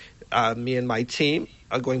take, me and my team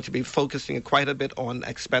are going to be focusing quite a bit on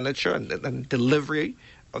expenditure and delivery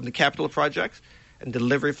of the capital projects and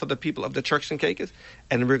delivery for the people of the Turks and Caicos.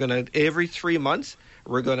 And we're going to, every 3 months,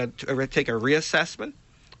 we're going to take a reassessment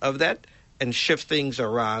of that and shift things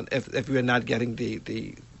around if we're not getting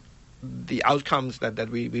the outcomes that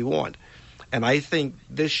we want. And I think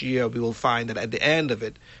this year we will find that at the end of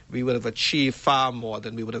it, we would have achieved far more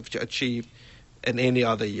than we would have achieved in any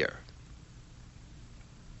other year.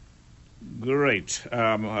 Great.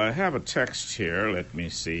 I have a text here. Let me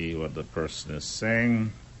see what the person is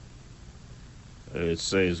saying. It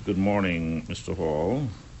says, "Good morning, Mr. Hall.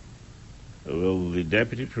 Will the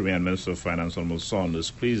Deputy Premier and Minister of Finance, Honorable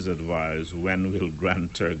Saunders, please advise when will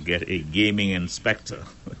Grand Turk get a gaming inspector?"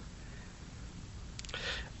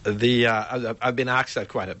 I've been asked that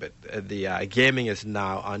quite a bit. The gaming is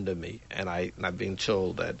now under me, and I've been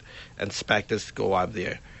told that inspectors go out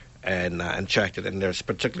there and check it. And there's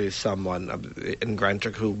particularly someone in Grand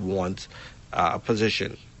Turk who wants a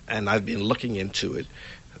position, and I've been looking into it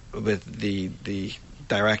with the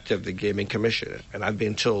director of the Gaming Commission, and I've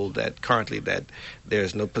been told that currently that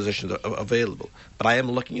there's no position available. But I am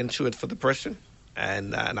looking into it for the person,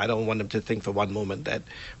 and I don't want them to think for one moment that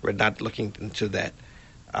we're not looking into that.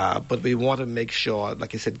 But we want to make sure,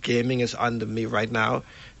 like I said, gaming is under me right now.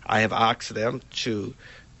 I have asked them to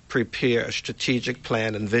prepare a strategic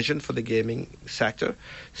plan and vision for the gaming sector,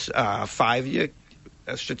 5-year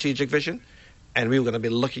strategic vision, And we were going to be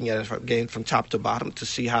looking at it again from top to bottom to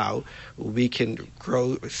see how we can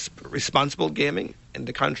grow responsible gaming in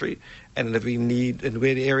the country, and if we need, in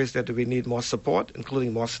where the areas that we need more support,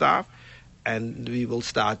 including more staff, and we will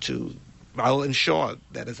I'll ensure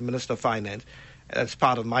that as Minister of Finance, as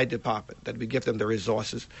part of my department, that we give them the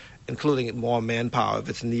resources, including more manpower if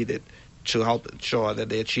it's needed, to help ensure that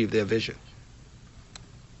they achieve their vision.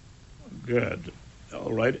 Good.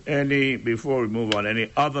 All right. Before we move on, any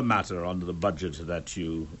other matter under the budget that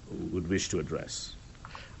you would wish to address?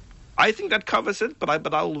 I think that covers it, but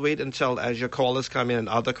I'll wait until, as your callers come in and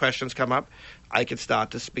other questions come up, I can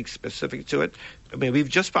start to speak specific to it. I mean, we've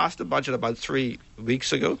just passed the budget about 3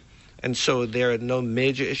 weeks ago, and so there are no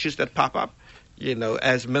major issues that pop up. You know,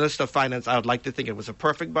 as Minister of Finance, I would like to think it was a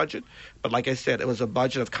perfect budget, but like I said, it was a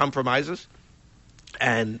budget of compromises,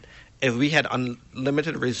 and if we had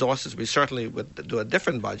unlimited resources, we certainly would do a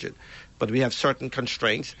different budget, but we have certain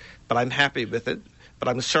constraints, but I'm happy with it. But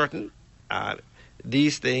I'm certain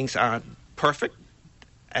these things aren't perfect,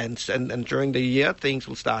 and during the year, things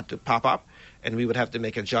will start to pop up, and we would have to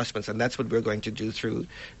make adjustments, and that's what we're going to do through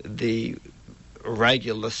the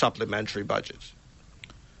regular supplementary budgets.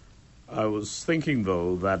 I was thinking,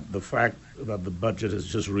 though, that the fact that the budget has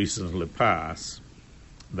just recently passed,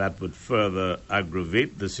 that would further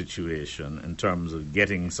aggravate the situation in terms of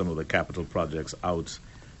getting some of the capital projects out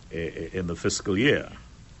in the fiscal year.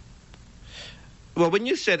 Well, when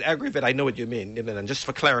you said aggravate, I know what you mean. And just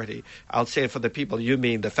for clarity, I'll say it for the people, you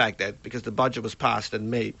mean the fact that because the budget was passed in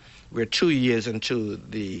May, we're 2 years into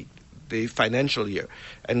the financial year.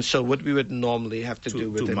 And so what we would normally have to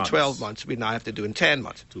do within 12 months, we now have to do in 10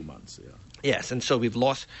 months. 2 months, yeah. Yes, and so we've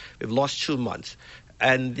lost 2 months.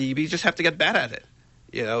 And we just have to get better at it.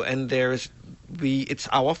 You know, and it's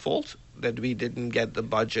our fault that we didn't get the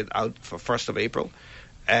budget out for 1st of April.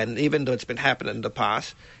 And even though it's been happening in the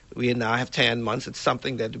past, we now have 10 months. It's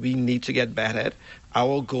something that we need to get better at.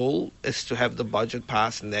 Our goal is to have the budget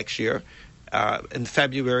passed next year, in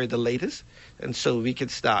February the latest. And so we can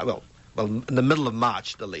start, well, in the middle of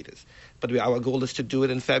March the latest. But our goal is to do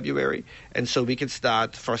it in February. And so we can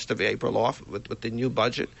start 1st of April off with the new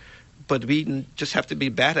budget. But we just have to be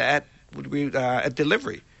better at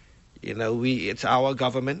delivery. You know, it's our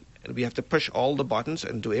government, and we have to push all the buttons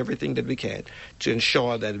and do everything that we can to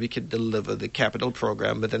ensure that we can deliver the capital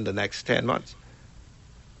program within the next 10 months.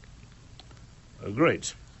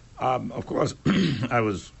 Great. Of course, I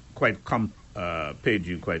was paid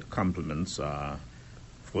you quite compliments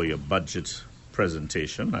for your budget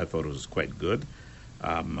presentation. I thought it was quite good.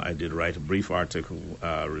 I did write a brief article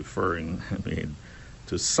referring,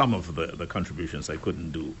 to some of the contributions. I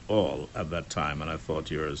couldn't do all at that time, and I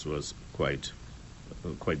thought yours was quite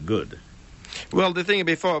good. Well, the thing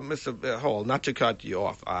before, Mr. Hall, not to cut you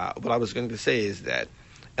off, what I was going to say is that,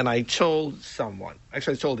 and I told someone,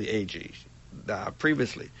 actually I told the AG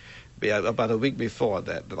previously, about a week before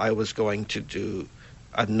that I was going to do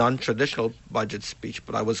a non-traditional budget speech,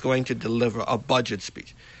 but I was going to deliver a budget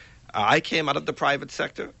speech. I came out of the private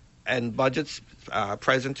sector, and budgets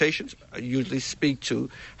presentations usually speak to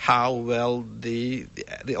how well the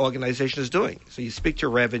organization is doing. So you speak to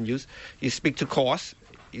revenues, you speak to costs,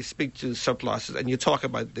 you speak to surpluses, and you talk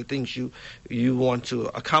about the things you want to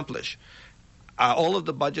accomplish. All of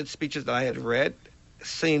the budget speeches that I had read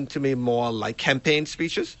seemed to me more like campaign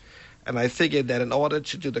speeches. And I figured that in order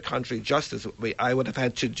to do the country justice, I would have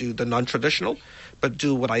had to do the non-traditional, but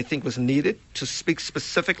do what I think was needed to speak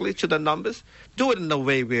specifically to the numbers, do it in a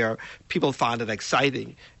way where people found it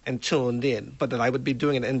exciting and tuned in, but that I would be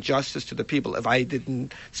doing an injustice to the people if I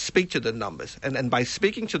didn't speak to the numbers. And by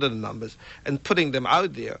speaking to the numbers and putting them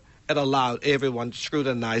out there, it allowed everyone to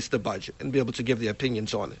scrutinize the budget and be able to give their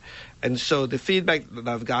opinions on it. And so the feedback that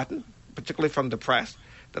I've gotten, particularly from the press,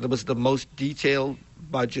 that it was the most detailed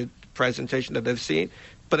budget presentation that they've seen.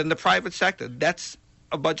 But in the private sector, that's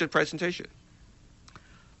a budget presentation.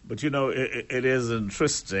 But, it is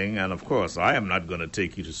interesting, and of course, I am not going to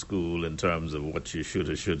take you to school in terms of what you should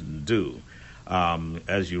or shouldn't do.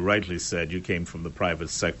 As you rightly said, you came from the private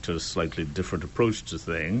sector, slightly different approach to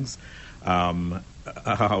things.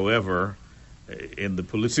 However, in the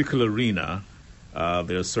political arena,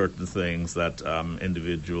 there are certain things that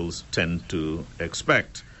individuals tend to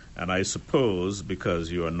expect. And I suppose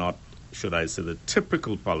because you are not, should I say, the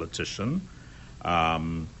typical politician,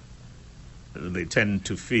 they tend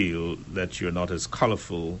to feel that you're not as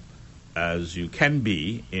colorful as you can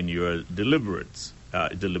be in your deliberations,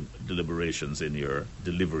 in your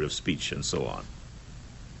delivery of speech, and so on.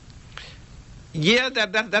 Yeah,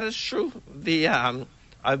 that is true.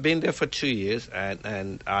 I've been there for 2 years,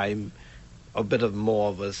 and I'm a bit of more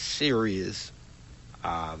of a serious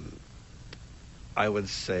I would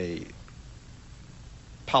say,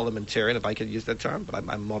 parliamentarian, if I could use that term, but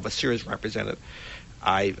I'm more of a serious representative.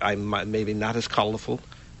 I'm maybe not as colorful.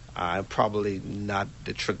 I'm probably not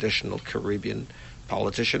the traditional Caribbean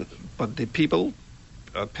politician, but the people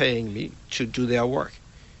are paying me to do their work.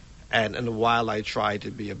 And while I try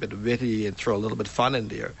to be a bit witty and throw a little bit of fun in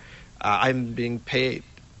there, I'm being paid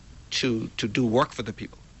to do work for the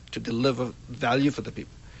people, to deliver value for the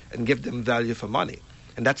people, and give them value for money.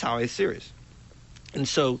 And that's how I see it. And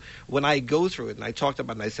so when I go through it, and I talked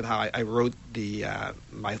about it, and I said how I wrote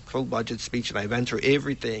my full budget speech, and I went through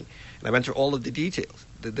everything, and I went through all of the details.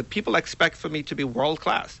 The people expect for me to be world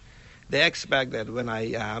class. They expect that when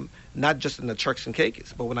I, not just in the Turks and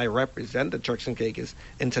Caicos, but when I represent the Turks and Caicos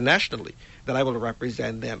internationally, that I will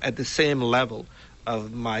represent them at the same level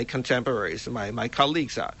of my contemporaries, my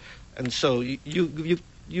colleagues are. And so you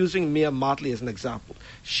using Mia Motley as an example,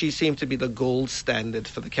 she seemed to be the gold standard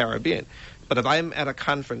for the Caribbean. But if I'm at a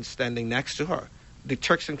conference standing next to her, the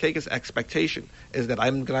Turks and Caicos expectation is that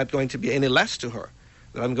I'm not going to be any less to her,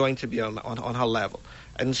 that I'm going to be on her level.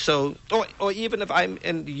 And so, or even if I'm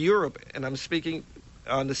in Europe and I'm speaking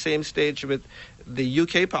on the same stage with the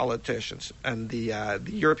UK politicians and the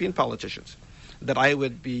European politicians, that I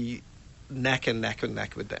would be neck and neck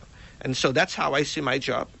with them. And so that's how I see my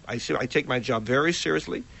job. I take my job very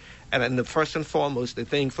seriously. And then the first and foremost, the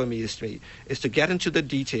thing for me is to get into the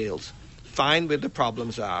details, find where the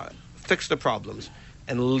problems are, fix the problems,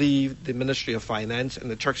 and leave the Ministry of Finance and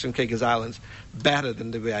the Turks and Caicos Islands better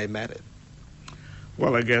than the way I met it.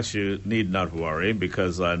 Well, I guess you need not worry,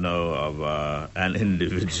 because I know of an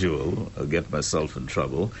individual, I'll get myself in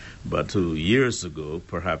trouble, but who years ago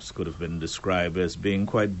perhaps could have been described as being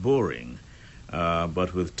quite boring.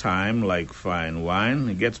 But with time, like fine wine,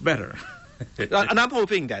 it gets better. And I'm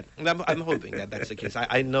hoping that. I'm hoping that that's the case.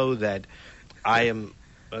 I know that I am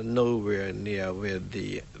nowhere near where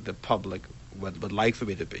the public would like for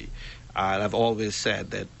me to be. And I've always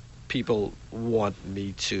said that people want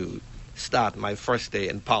me to start my first day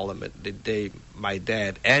in Parliament the day my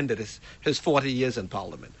dad ended his 40 years in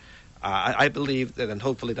Parliament. I believe that, and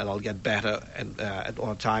hopefully that I'll get better, and at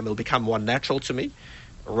one time it'll become more natural to me.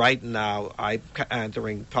 Right now, I'm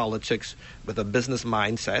entering politics with a business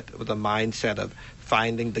mindset, with a mindset of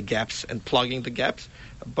finding the gaps and plugging the gaps.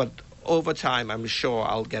 But over time, I'm sure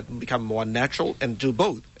I'll become more natural and do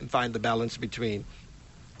both and find the balance between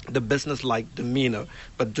the business-like demeanor,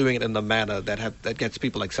 but doing it in a manner that gets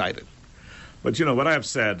people excited. But you know what I've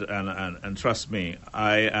said, and trust me,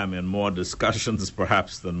 I am in more discussions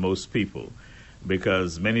perhaps than most people,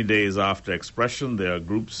 because many days after expression, there are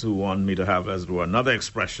groups who want me to have, as it were, another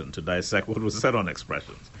expression to dissect what was said on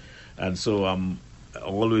expressions. And so I'm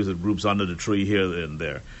always at groups under the tree here and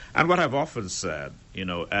there. And what I've often said, you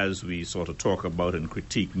know, as we sort of talk about and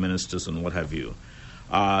critique ministers and what have you,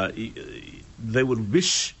 they would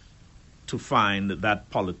wish to find that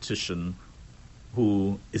politician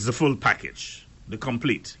who is the full package, the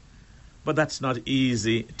complete. But that's not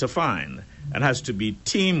easy to find. It has to be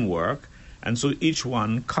teamwork, and so each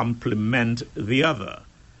one complement the other.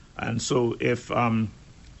 And so if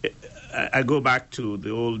I go back to the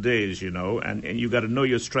old days, you know, and you got to know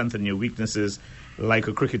your strengths and your weaknesses like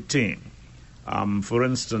a cricket team. For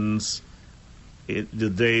instance, the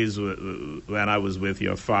days when I was with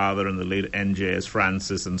your father and the late NJS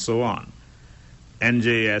Francis and so on,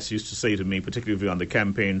 NJS used to say to me, particularly if you're on the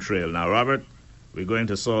campaign trail, "Now, Robert, we're going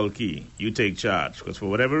to Salt Key. You take charge." Because for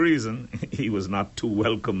whatever reason, he was not too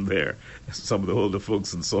welcome there. Some of the older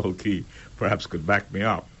folks in Salt Key perhaps could back me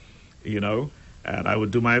up, you know, and I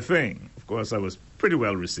would do my thing. Of course, I was pretty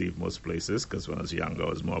well received most places, because when I was younger, I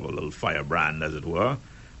was more of a little firebrand, as it were,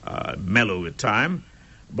 mellow with time.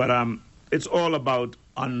 But it's all about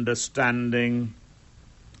understanding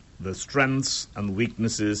the strengths and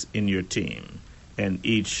weaknesses in your team, and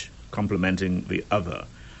each complementing the other.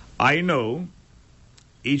 I know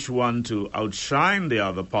each one to outshine the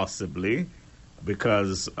other possibly,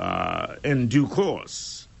 because in due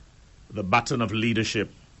course, the baton of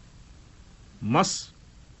leadership must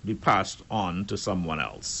be passed on to someone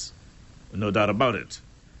else. No doubt about it.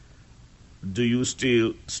 Do you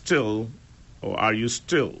still, or are you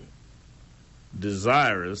still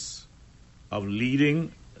desirous of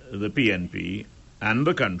leading the PNP and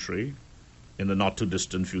the country in the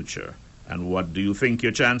not-too-distant future? And what do you think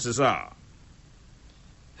your chances are?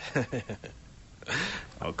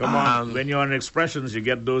 Oh, come on. When you're on expressions, you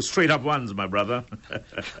get those straight-up ones, my brother.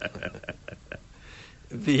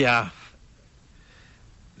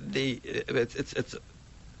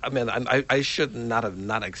 I mean, I should not have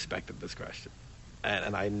not expected this question.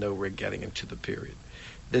 And I know we're getting into the period.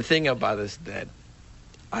 The thing about it is that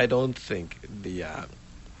I don't think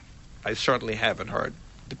I certainly haven't heard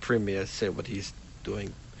the Premier say what he's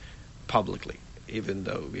doing publicly, even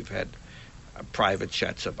though we've had private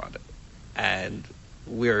chats about it. And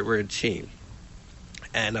we're a team.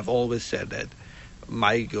 And I've always said that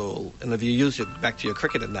my goal, and if you use it back to your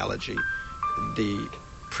cricket analogy, the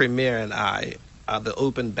Premier and I are the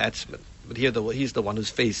open batsmen. But he's the one who's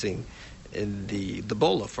facing in the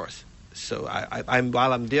bowler first. So I'm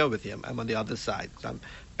while I'm there with him, I'm on the other side. I'm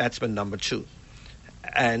batsman number 2.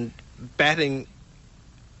 And batting,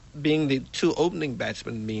 being the 2 opening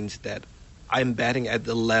batsmen means that I'm batting at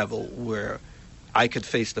the level where I could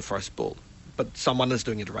face the first ball. But someone is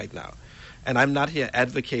doing it right now. And I'm not here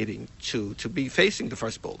advocating to be facing the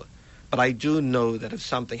first bowler. But I do know that if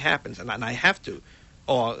something happens, and I have to,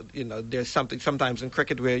 or, there's something sometimes in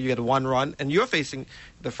cricket where you get 1 run and you're facing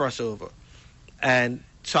the first over. And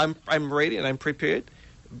so I'm ready and I'm prepared,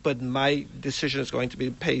 but my decision is going to be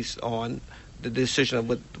based on the decision of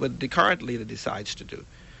what the current leader decides to do.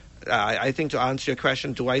 I think, to answer your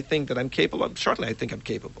question, do I think that I'm capable? Certainly I think I'm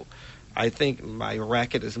capable. I think my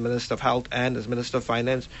record as Minister of Health and as Minister of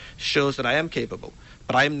Finance shows that I am capable.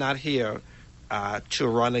 But I'm not here to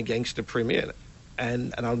run against the Premier.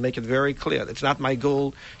 And I'll make it very clear. It's not my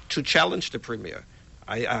goal to challenge the Premier.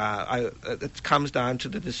 It comes down to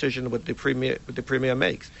the decision what the Premier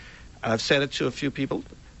makes. And I've said it to a few people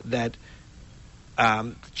that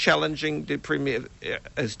challenging the Premier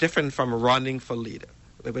is different from running for leader.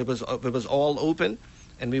 If it was all open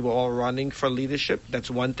and we were all running for leadership,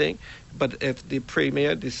 that's one thing. But if the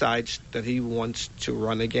Premier decides that he wants to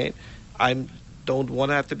run again, I don't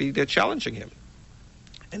want to have to be there challenging him.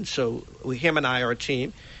 And so him and I are a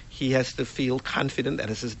team. He has to feel confident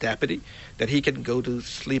that as his deputy, that he can go to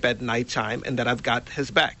sleep at nighttime and that I've got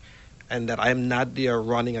his back and that I'm not there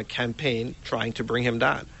running a campaign trying to bring him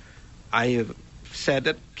down. I have said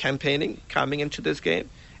that campaigning coming into this game,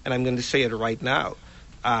 and I'm going to say it right now.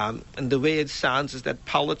 And the way it sounds is that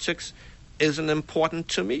politics isn't important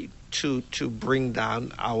to me to bring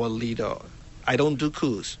down our leader. I don't do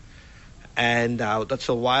coups. And that's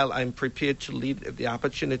a while I'm prepared to lead if the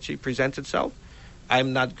opportunity presents itself.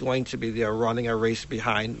 I'm not going to be there running a race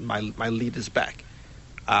behind my leader's back.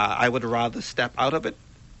 I would rather step out of it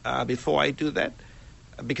before I do that,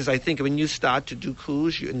 because I think when you start to do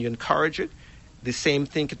coups and you encourage it, the same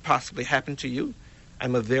thing could possibly happen to you.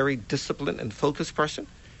 I'm a very disciplined and focused person,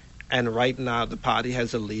 and right now the party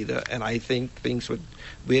has a leader, and I think things with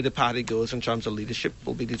where the party goes in terms of leadership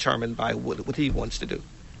will be determined by what he wants to do.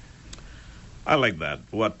 I like that.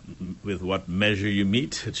 With what measure you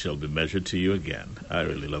meet, it shall be measured to you again. I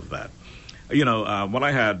really love that. When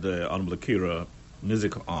I had Honorable Akira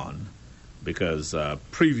Music on, because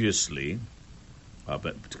previously,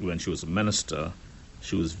 particularly when she was a minister,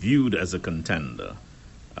 she was viewed as a contender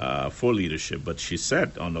for leadership, but she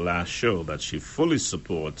said on the last show that she fully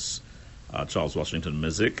supports Charles Washington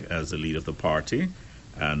Music as the leader of the party,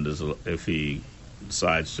 and if he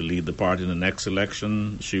decides to lead the party in the next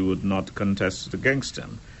election, she would not contest against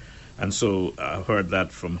him. And so I heard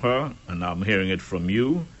that from her, and now I'm hearing it from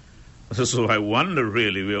you. So I wonder,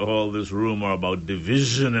 really, with all this rumor about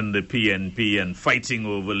division in the PNP and fighting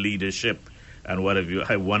over leadership and what have you,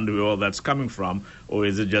 I wonder where all that's coming from, or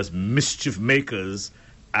is it just mischief makers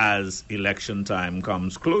as election time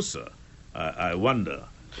comes closer? I wonder.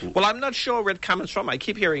 Well, I'm not sure where it comes from. I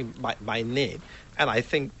keep hearing my name, and I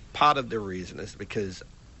think part of the reason is because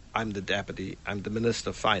I'm the deputy, I'm the Minister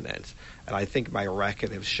of Finance, and I think my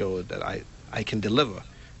record has showed that I can deliver.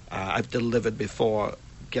 I've delivered before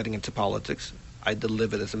getting into politics. I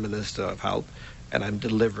delivered as a Minister of Health, and I'm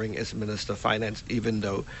delivering as Minister of Finance, even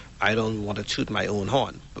though I don't want to toot my own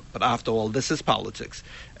horn. But after all, this is politics,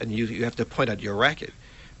 and you have to point out your record.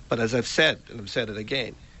 But as I've said, and I've said it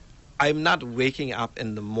again, I'm not waking up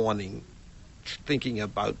in the morning thinking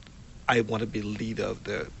about I want to be leader of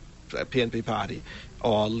the PNP party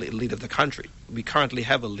or leader of the country. We currently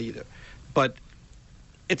have a leader. But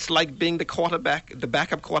it's like being the quarterback, the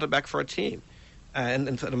backup quarterback for a team. And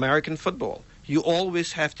in American football, you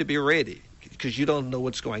always have to be ready because you don't know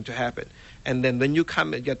what's going to happen. And then when you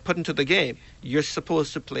come and get put into the game, you're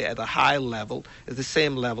supposed to play at a high level, at the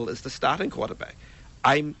same level as the starting quarterback.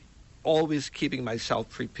 I'm always keeping myself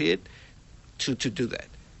prepared to do that.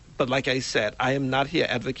 But like I said, I am not here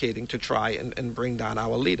advocating to try and bring down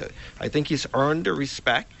our leader. I think he's earned the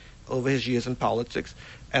respect over his years in politics,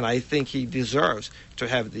 and I think he deserves to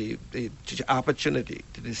have the opportunity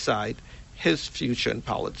to decide his future in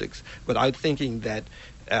politics without thinking that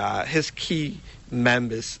his key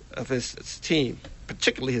members of his team,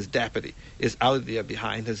 particularly his deputy, is out there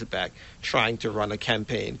behind his back trying to run a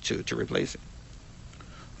campaign to replace him.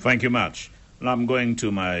 Thank you much. Now I'm going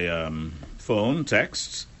to my phone,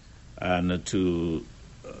 texts, and to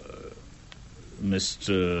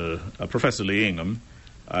Professor Lee Ingham.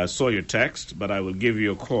 I saw your text, but I will give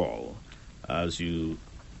you a call as you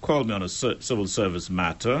called me on a civil service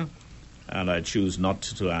matter, and I choose not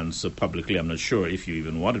to answer publicly. I'm not sure if you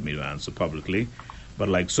even wanted me to answer publicly, but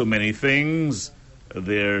like so many things,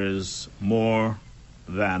 there's more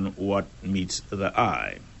than what meets the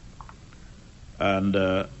eye. And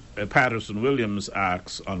Patterson Williams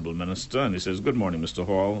asks Honorable Minister, and he says, "Good morning, Mr.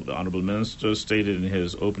 Hall. The Honorable Minister stated in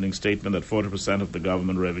his opening statement that 40% of the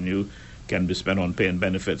government revenue can be spent on pay and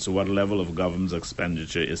benefits. So what level of government's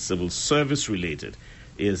expenditure is civil service related?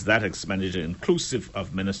 Is that expenditure inclusive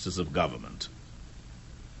of ministers of government?"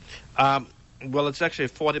 Well, it's actually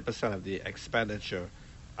 40% of the expenditure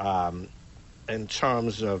in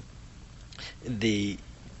terms of the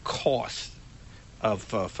cost of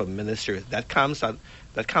for ministers. That comes out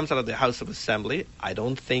of the House of Assembly. I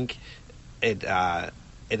don't think it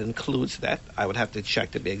includes that. I would have to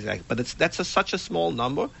check to be exact, but that's such a small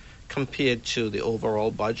number compared to the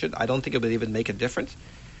overall budget. I don't think it would even make a difference.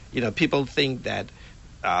 People think that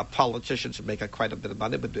politicians make quite a bit of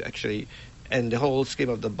money, but actually, in the whole scheme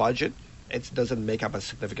of the budget, it doesn't make up a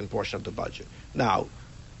significant portion of the budget. Now,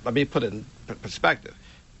 let me put it in perspective.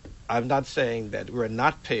 I'm not saying that we're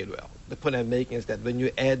not paid well. The point I'm making is that when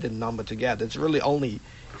you add the number together, it's really only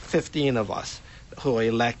 15 of us who are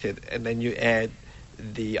elected, and then you add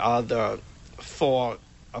the other 4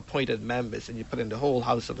 appointed members, and you put in the whole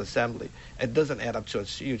House of Assembly. It doesn't add up to a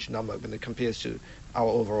huge number when it compares to our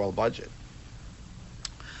overall budget.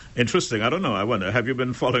 Interesting. I don't know. I wonder, have you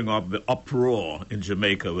been following up the uproar in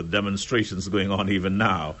Jamaica with demonstrations going on even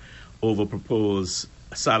now over proposed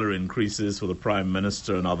salary increases for the Prime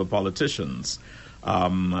Minister and other politicians?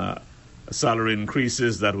 Salary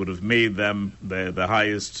increases that would have made them the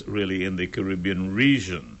highest really in the Caribbean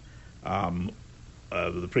region. The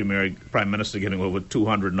Prime Minister getting over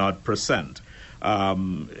 200%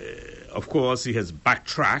 of course, he has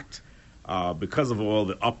backtracked. Because of all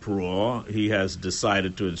the uproar, he has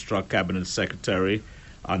decided to instruct Cabinet Secretary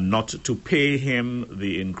not to pay him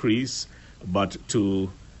the increase, but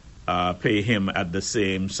to pay him at the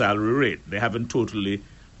same salary rate. They haven't totally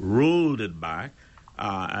rolled it back.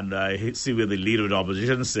 And I see where the Leader of the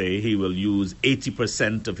Opposition say he will use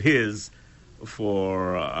 80% of his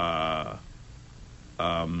for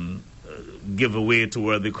give away to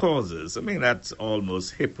worthy causes. I mean, that's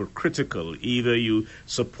almost hypocritical. Either you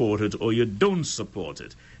support it or you don't support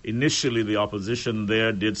it. Initially, the opposition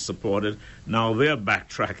there did support it. Now they're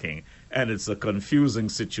backtracking, and it's a confusing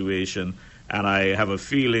situation. And I have a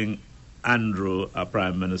feeling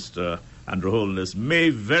Prime Minister Andrew Holness may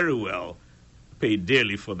very well pay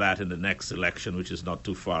dearly for that in the next election, which is not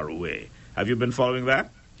too far away. Have you been following that?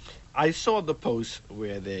 I saw the post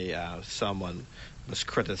where someone was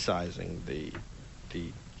criticizing their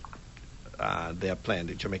plan,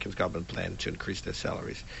 the Jamaican government plan to increase their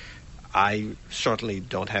salaries. I certainly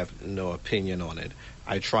don't have no opinion on it.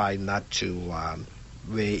 I try not to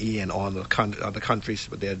weigh in on the countries,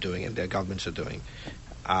 what they're doing and their governments are doing.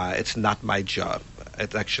 It's not my job.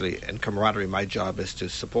 It's actually, in camaraderie, my job is to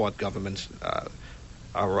support governments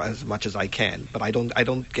as much as I can. But I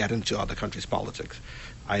don't get into other countries' politics.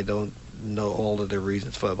 I don't know all of the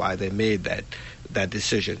reasons for why they made that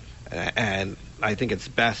decision. And I think it's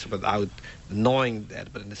best without knowing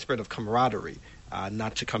that, but in the spirit of camaraderie,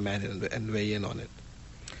 not to come in and weigh in on it.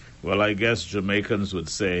 Well, I guess Jamaicans would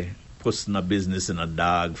say, "Pusting a business in a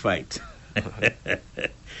dog fight."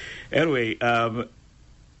 Anyway,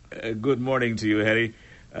 good morning to you, Hetty.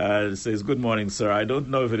 It says, "Good morning, sir. I don't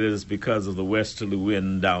know if it is because of the westerly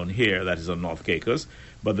wind down here, that is on North Caicos,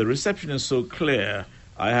 but the reception is so clear,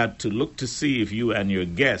 I had to look to see if you and your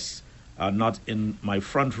guests are not in my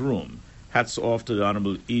front room. Hats off to the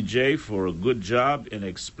Honorable EJ for a good job in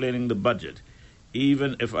explaining the budget.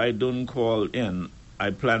 Even if I don't call in,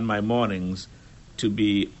 I plan my mornings to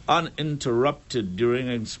be uninterrupted during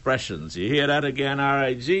expressions." You hear that again,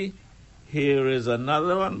 RIG? Here is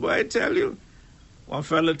another one. Boy, I tell you, one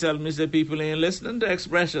fella tell me that people ain't listening to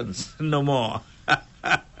expressions no more.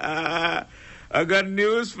 I got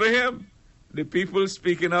news for him. The people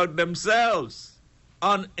speaking out themselves,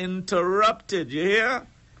 uninterrupted, you hear?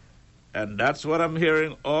 And that's what I'm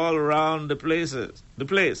hearing all around the place.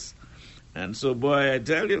 And so, boy, I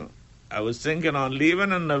tell you, I was thinking on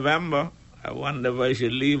leaving in November. I wonder if I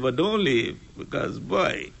should leave or don't leave, because,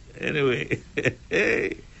 boy, anyway.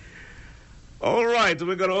 All right,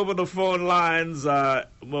 we're going to open the phone lines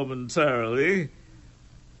momentarily.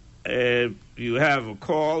 If you have a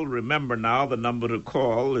call, remember now the number to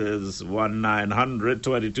call is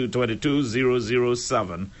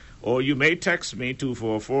 1-900-2222-007. Or you may text me,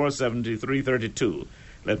 244-7332.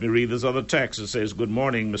 Let me read this other text. It says, good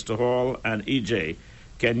morning, Mr. Hall and EJ.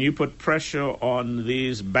 Can you put pressure on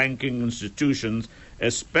these banking institutions,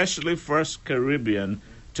 especially First Caribbean,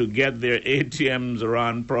 to get their ATMs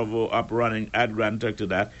around Provo up running? Add Grand Turk to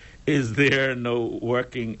that. Is there no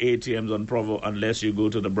working ATMs on Provo unless you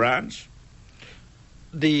go to the branch?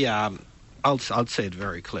 I'll say it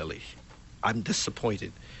very clearly. I'm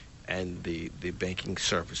disappointed in the banking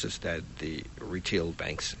services that the retail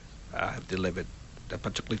banks have delivered,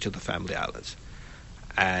 particularly to the family islands.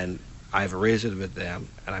 And I've raised it with them,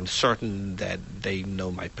 and I'm certain that they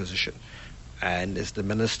know my position. And as the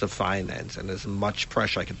Minister of Finance, and as much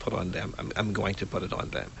pressure I can put on them, I'm going to put it on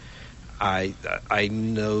them. I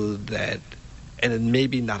know that, and it may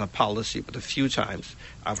be not a policy, but a few times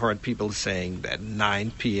I've heard people saying that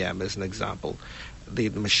 9 p.m. as an example, the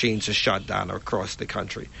machines are shut down across the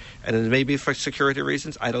country. And it may be for security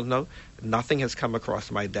reasons, I don't know. Nothing has come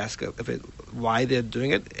across my desk of why they're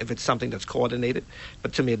doing it, if it's something that's coordinated.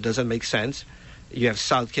 But to me, it doesn't make sense. You have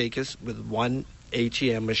South Caicos with one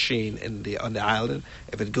ATM machine on the island.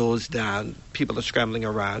 If it goes down, people are scrambling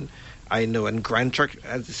around. I know in Grand Turk,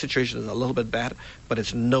 the situation is a little bit bad, but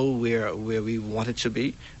it's nowhere where we want it to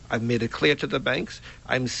be. I've made it clear to the banks.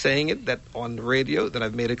 I'm saying it that on radio, that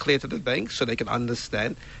I've made it clear to the banks so they can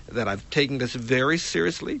understand that I've taken this very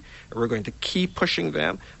seriously, and we're going to keep pushing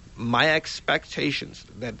them. My expectations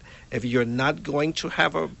that if you're not going to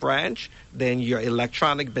have a branch, then your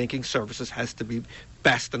electronic banking services has to be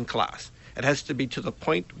best in class. It has to be to the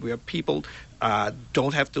point where people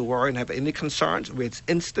don't have to worry and have any concerns, where it's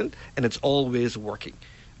instant and it's always working.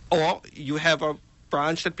 Or you have a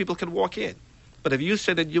branch that people can walk in. But if you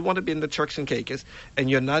say that you want to be in the Turks and Caicos and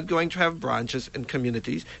you're not going to have branches in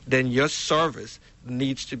communities, then your service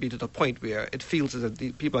needs to be to the point where it feels as if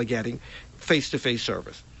the people are getting face-to-face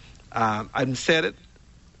service. I'm saying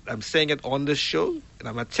it on this show, and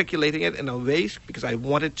I'm articulating it in a way because I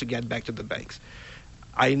wanted to get back to the banks.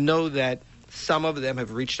 I know that some of them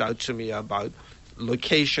have reached out to me about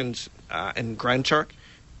locations in Grand Turk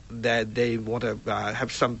that they want to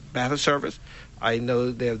have some better service. I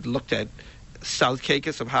know they've looked at South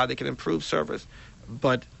Caicos of how they can improve service,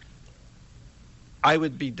 but I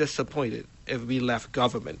would be disappointed if we left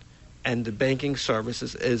government and the banking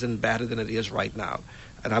services isn't better than it is right now.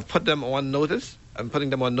 And I've put them on notice. I'm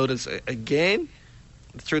putting them on notice again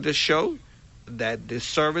through this show that the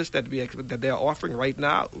service that they're offering right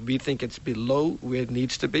now, we think it's below where it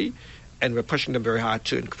needs to be, and we're pushing them very hard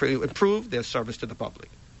to improve their service to the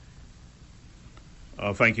public.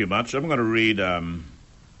 Thank you much. I'm going to read a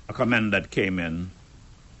comment that came in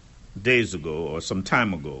days ago or some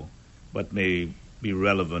time ago, but may be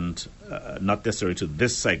relevant, not necessarily to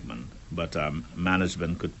this segment, but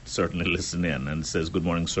management could certainly listen in. And it says, good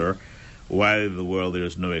morning, sir. Why in the world there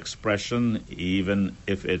is no expression, even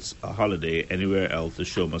if it's a holiday anywhere else, the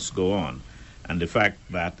show must go on. And the fact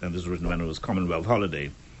that, and this was written when it was Commonwealth holiday,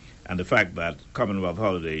 and the fact that Commonwealth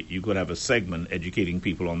holiday, you could have a segment educating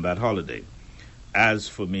people on that holiday. As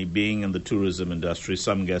for me being in the tourism industry,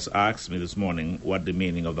 some guests asked me this morning what the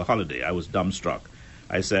meaning of the holiday. I was dumbstruck.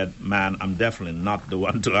 I said, man, I'm definitely not the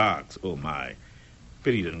one to ask. Oh, my.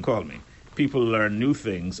 Pity you didn't call me. People learn new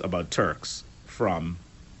things about Turks from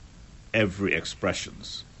every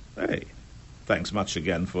expressions. Hey, thanks much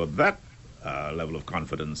again for that level of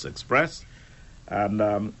confidence expressed. And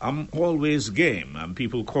I'm always game.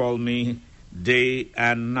 People call me day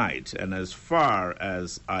and night. And as far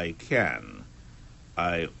as I can,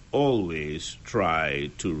 I always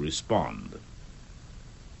try to respond.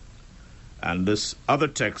 And this other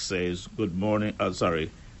text says, good morning,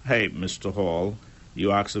 hey, Mr. Hall,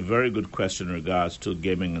 you asked a very good question in regards to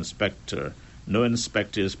gaming inspector. No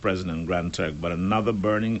inspector is present in Grand Turk, but another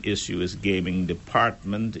burning issue is gaming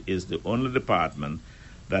department is the only department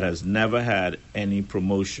that has never had any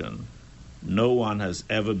promotion. No one has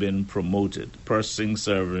ever been promoted. Person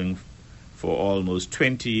serving for almost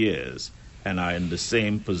 20 years and are in the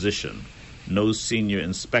same position. No senior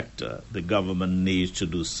inspector. The government needs to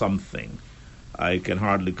do something. I can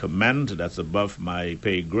hardly comment. That's above my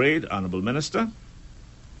pay grade, Honorable Minister.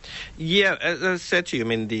 Yeah, as I said to you, I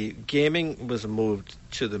mean, the gaming was moved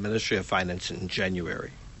to the Ministry of Finance in January.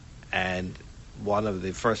 And one of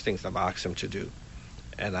the first things I've asked them to do,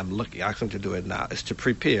 and asked them to do it now, is to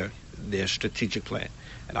prepare their strategic plan.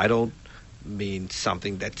 And I don't mean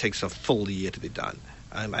something that takes a full year to be done.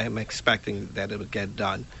 I'm expecting that it would get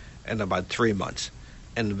done in about 3 months.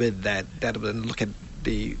 And with that will look at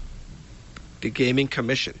the gaming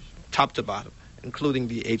commission top to bottom, including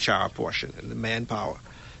the HR portion and the manpower,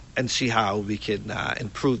 and see how we can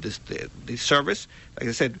improve the service. Like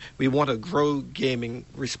I said, we want to grow gaming,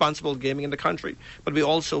 responsible gaming in the country, but we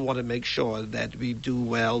also want to make sure that we do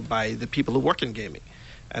well by the people who work in gaming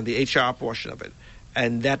and the HR portion of it.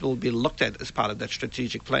 And that will be looked at as part of that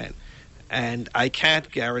strategic plan. And I can't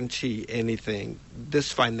guarantee anything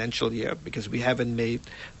this financial year because we haven't made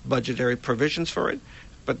budgetary provisions for it.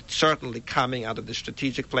 But certainly coming out of the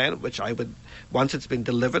strategic plan, which I would, once it's been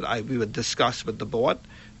delivered, we would discuss with the board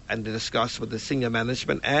and discuss with the senior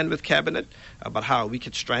management and with cabinet about how we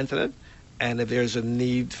could strengthen it, and if there's a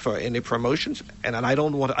need for any promotions. And I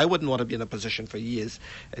wouldn't want to be in a position for years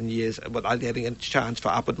and years without getting a chance for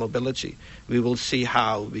upward mobility. We will see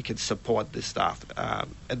how we can support this staff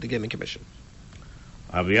at the Gaming Commission.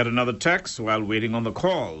 We had another text while waiting on the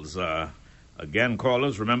calls. Again,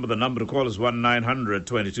 callers, remember the number to call is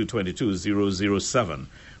 1-900-2222-007.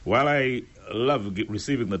 While I love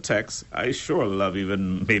receiving the text, I sure love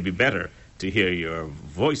even maybe better to hear your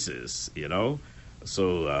voices,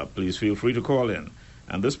 So please feel free to call in.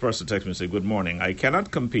 And this person texted me and said, good morning. I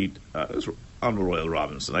cannot compete. It's Honorable Royal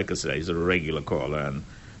Robinson. Like I said, he's a regular caller and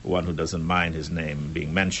one who doesn't mind his name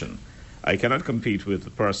being mentioned. I cannot compete with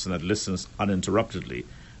the person that listens uninterruptedly,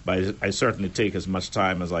 but I certainly take as much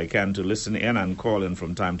time as I can to listen in and call in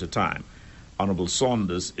from time to time. Honorable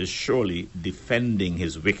Saunders is surely defending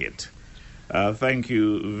his wicket. Thank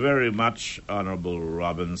you very much, Honorable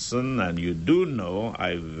Robinson, and you do know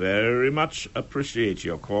I very much appreciate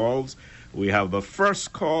your calls. We have the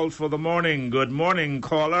first call for the morning. Good morning,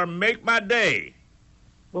 caller. Make my day.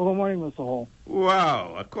 Well, good morning, Mr. Hall.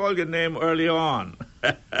 Wow, I called your name early on.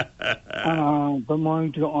 Good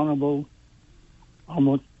morning to the Honorable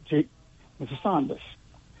Mr. Saunders.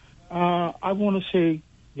 I want to say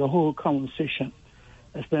your whole conversation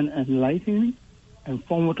has been enlightening,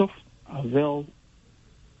 informative, well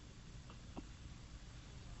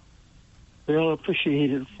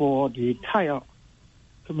appreciated for the entire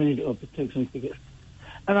community of the Turks and Caicos.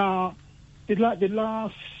 And the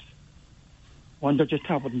last one that just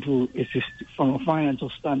happened to is just from a financial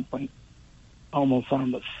standpoint, almost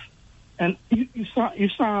Saunders. And you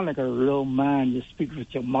sound like a real man. You speak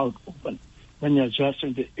with your mouth open when you're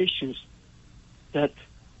addressing the issues that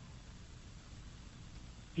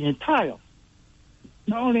the entire,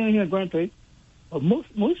 not only here in Grand Turk, but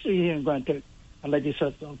mostly here in Grand Turk, and like you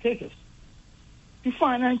said, Caicos, the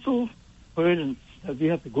financial burdens that we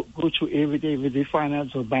have to go through every day with the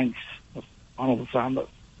financial banks of Honorable Saunders.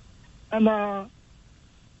 And I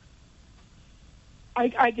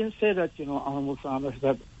can say that, Honorable Saunders,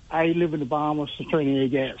 that I live in the Bahamas for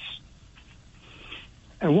 28 years.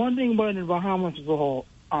 And one thing about the Bahamas is,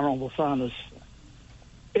 Honorable Saunders,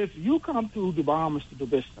 if you come to the Bahamas to do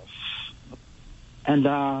business, and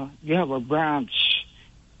you have a branch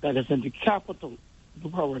that is in the capital,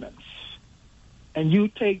 New Providence, and you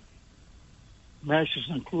take measures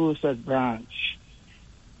and close that branch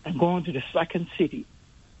and go into the second city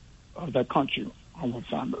of that country, Honorable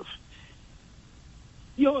Saunders,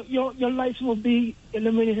 your life will be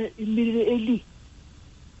eliminated immediately.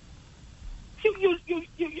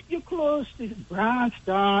 You close the branch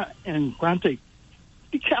down in Granty,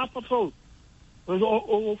 the capital. There's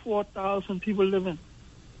over 4,000 people living.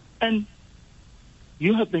 And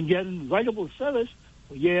you have been getting valuable service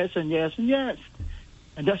for years and years and years.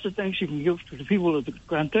 And that's the things you can give to the people of the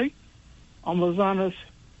Granty. Amazonas,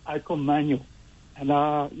 I commend you. And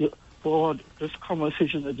for this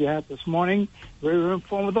conversation that you had this morning, very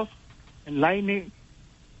informative, enlightening,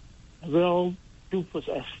 well do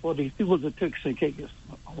possess for the people of the Turks and Caicos.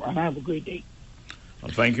 And have a great day.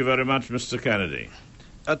 Well, thank you very much, Mr. Kennedy.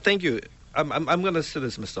 Thank you. I'm going to say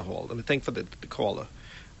this, Mr. Hall. Let me thank for the caller.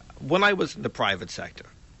 When I was in the private sector,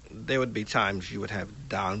 there would be times you would have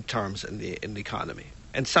downturns in the economy.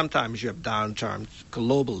 And sometimes you have downturns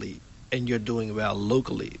globally and you're doing well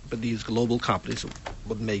locally, but these global companies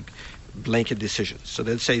would make blanket decisions. So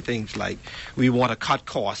they'd say things like, we want to cut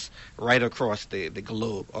costs right across the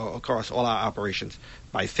globe or across all our operations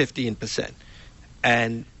by 15%.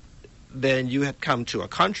 And then you had come to a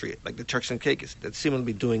country like the Turks and Caicos that seemed to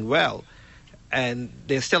be doing well, and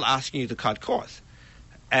they're still asking you to cut costs.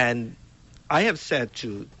 And I have said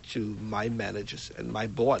to my managers and my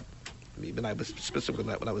board, even I was specifically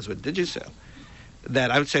when I was with Digicel,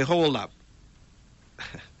 that I would say, hold up,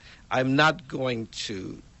 I'm not going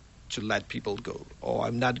to let people go, or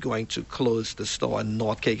I'm not going to close the store in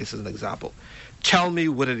North Caicos as an example. Tell me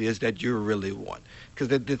what it is that you really want. Because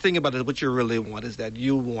the thing about it, what you really want is that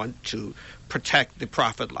you want to protect the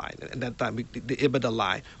profit line, and that time the EBITDA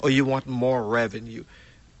line, or you want more revenue.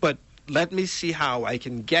 But let me see how I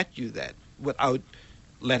can get you that without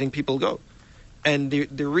letting people go. And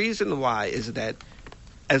the reason why is that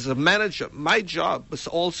as a manager, my job was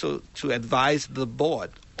also to advise the board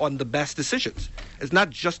on the best decisions. It's not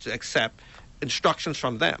just to accept instructions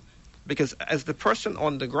from them. Because as the person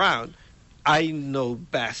on the ground, I know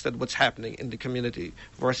best at what's happening in the community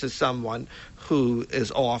versus someone who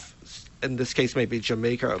is off, in this case maybe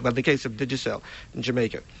Jamaica, but the case of Digicel in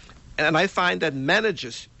Jamaica. And I find that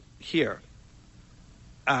managers here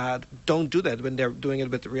don't do that when they're doing it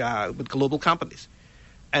with global companies.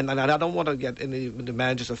 And I don't want to get any of the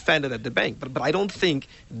managers offended at the bank, but I don't think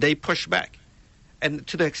they push back, and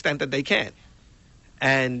to the extent that they can.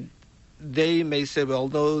 And they may say, well,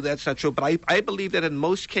 no, that's not true. But I believe that in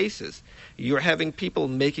most cases, you're having people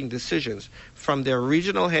making decisions from their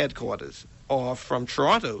regional headquarters or from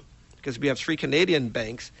Toronto, because we have 3 Canadian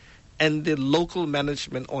banks, and the local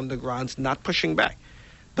management on the ground's not pushing back.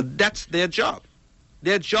 But that's their job.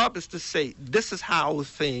 Their job is to say, this is how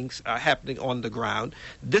things are happening on the ground.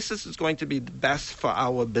 This is going to be the best for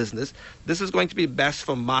our business. This is going to be best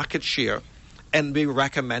for market share, and we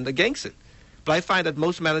recommend against it. But I find that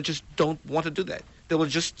most managers don't want to do that. They will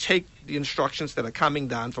just take the instructions that are coming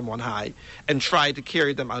down from on high and try to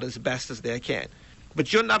carry them out as best as they can.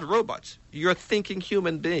 But you're not robots. You're thinking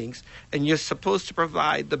human beings, and you're supposed to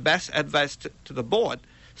provide the best advice to the board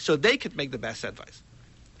so they could make the best advice.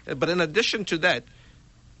 But in addition to that,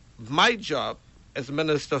 my job as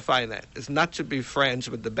Minister of Finance is not to be friends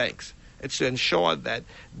with the banks. It's to ensure that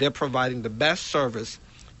they're providing the best service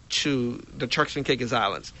to the Turks and Caicos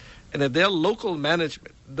Islands. And if their local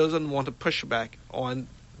management doesn't want to push back on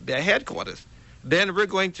their headquarters, then we're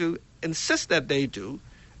going to insist that they do,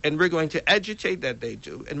 and we're going to agitate that they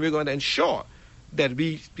do, and we're going to ensure that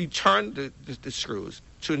we turn the screws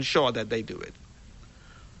to ensure that they do it.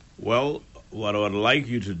 Well, what I would like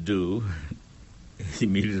you to do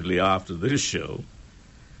immediately after this show,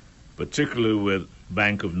 particularly with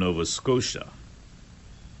Bank of Nova Scotia,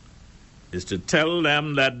 is to tell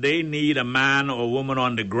them that they need a man or woman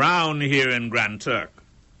on the ground here in Grand Turk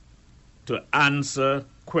to answer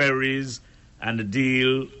queries and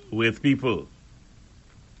deal with people.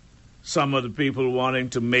 Some of the people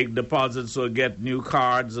wanting to make deposits or get new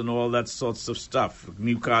cards and all that sorts of stuff.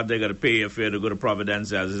 New card, they got to pay a fare to go to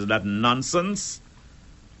Providencia. Is that nonsense?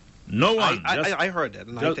 No one. I heard that,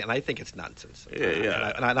 and I think it's nonsense.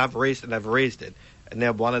 Yeah. And I've raised it. And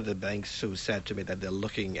they're one of the banks who said to me that they're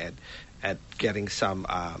looking at getting some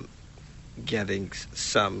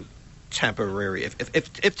temporary,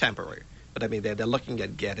 if temporary. But I mean, they're looking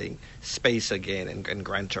at getting space again in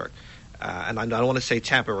Grand Turk. And I don't want to say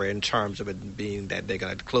temporary in terms of it being that they're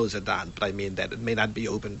going to close it down, but I mean that it may not be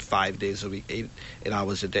open 5 days a week, 8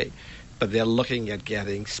 hours a day. But they're looking at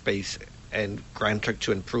getting space in Grand Turk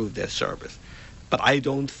to improve their service. But I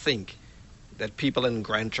don't think that people in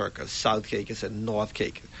Grand Turk or South Caicos and North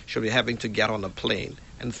Caicos should be having to get on a plane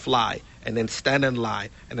and fly and then stand in line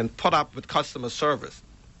and then put up with customer service,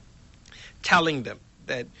 telling them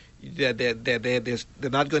that they're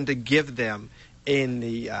not going to give them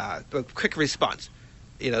any quick response.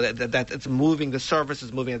 You know, that it's moving, the service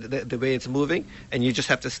is moving the way it's moving, and you just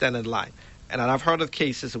have to stand in line. And I've heard of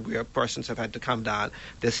cases where persons have had to come down,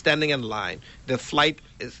 they're standing in line, their flight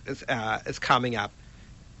is coming up,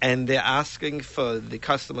 and they're asking for the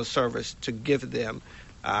customer service to give them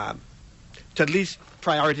to at least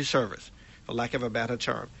priority service, for lack of a better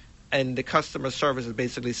term. And the customer service is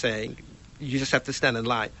basically saying, you just have to stand in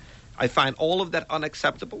line. I find all of that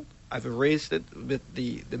unacceptable. I've raised it with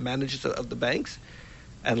the managers of the banks.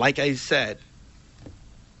 And like I said,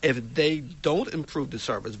 if they don't improve the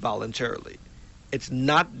service voluntarily, it's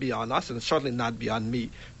not beyond us, and it's certainly not beyond me,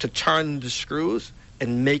 to turn the screws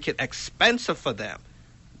and make it expensive for them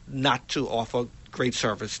not to offer great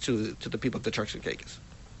service to the people of the Turks and Caicos.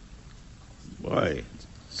 Boy,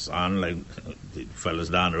 sound like the fellas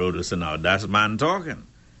down the road are saying, now that's man talking.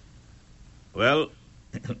 Well,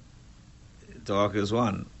 talk is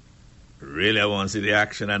one. Really, I want to see the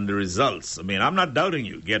action and the results. I mean, I'm not doubting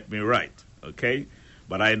you, get me right, okay?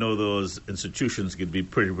 But I know those institutions can be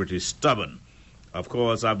pretty stubborn. Of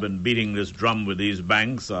course, I've been beating this drum with these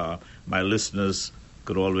banks. My listeners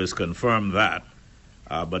could always confirm that.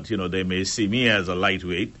 But, you know, they may see me as a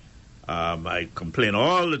lightweight. I complain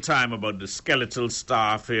all the time about the skeletal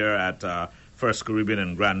staff here at First Caribbean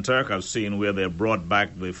and Grand Turk. I've seen where they brought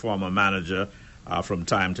back the former manager from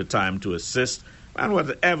time to time to assist. And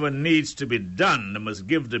whatever needs to be done, they must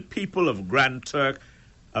give the people of Grand Turk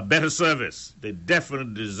a better service. They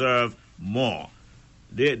definitely deserve more.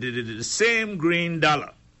 The same green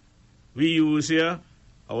dollar we use here,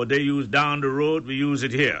 or they use down the road, we use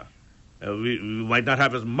it here. We might not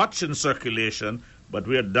have as much in circulation, but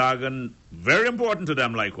we are doggone very important to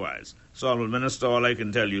them likewise. So, Honourable Minister, all I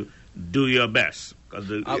can tell you, do your best. Because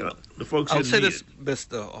the folks I'll say need this,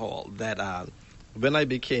 Mr. Hall, that when I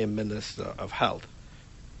became Minister of Health,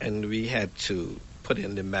 and we had to put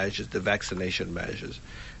in the measures, the vaccination measures,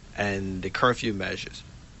 and the curfew measures,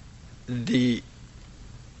 the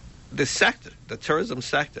sector, the tourism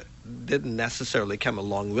sector, didn't necessarily come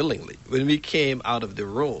along willingly. When we came out of the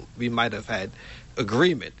room, we might have had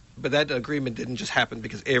agreement, but that agreement didn't just happen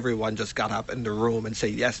because everyone just got up in the room and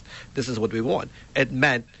said, yes, this is what we want. It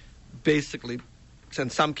meant basically, in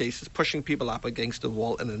some cases, pushing people up against the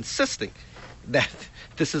wall and insisting that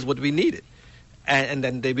this is what we needed. And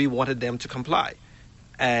then we wanted them to comply.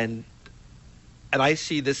 And I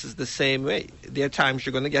see this as the same way. There are times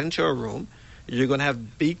you're going to get into a room, you're going to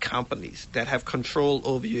have big companies that have control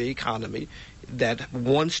over your economy, that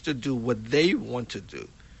wants to do what they want to do.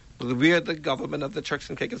 But we are the government of the Turks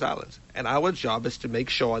and Caicos Islands, and our job is to make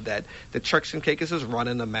sure that the Turks and Caicos is run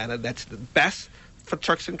in a manner that's the best for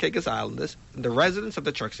Turks and Caicos Islanders, the residents of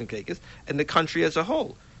the Turks and Caicos, and the country as a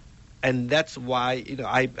whole. And that's why,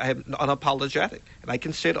 I am unapologetic. And I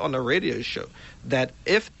can say it on a radio show that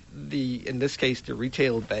if in this case, the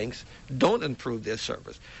retail banks don't improve their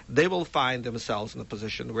service, they will find themselves in a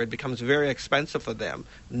position where it becomes very expensive for them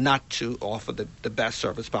not to offer the best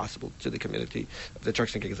service possible to the community of the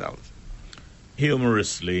Turks and Caicos Islands.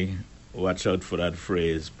 Humorously, watch out for that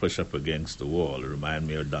phrase, push up against the wall. It reminds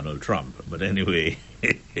me of Donald Trump. But anyway,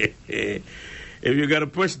 if you got to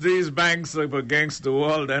push these banks up against the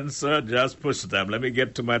wall, then, sir, just push them. Let me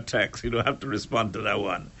get to my text. You don't have to respond to that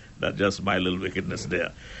one. That's just my little wickedness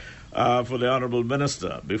there. For the Honourable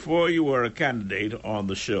Minister, before you were a candidate on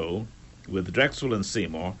the show with Drexel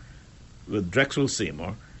Seymour,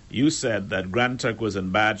 you said that Grand Turk was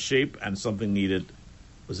in bad shape and something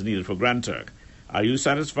was needed for Grand Turk. Are you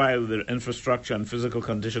satisfied with the infrastructure and physical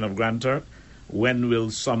condition of Grand Turk? When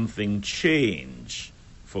will something change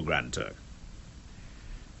for Grand Turk?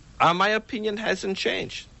 My opinion hasn't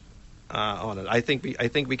changed on it. I think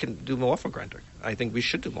we can do more for Grand Turk. I think we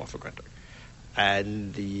should do more for Grand Turk.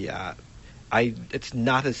 And it's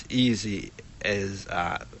not as easy as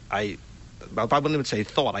I wouldn't even say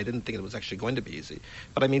thought. I didn't think it was actually going to be easy.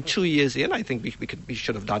 But I mean, 2 years in, I think we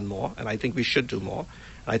should have done more, and I think we should do more.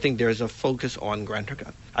 And I think there is a focus on Grand Turk.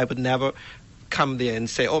 I would never come there and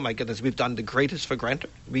say, "Oh my goodness, we've done the greatest for Grand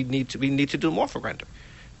Turk." We need to do more for Grand Turk,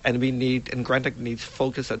 and Grand Turk needs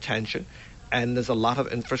focused attention. And there's a lot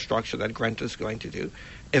of infrastructure that Grand Turk is going to do.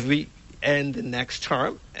 If we end the next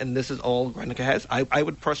term, and this is all Grand Turk has, I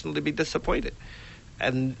would personally be disappointed.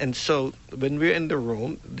 And so when we're in the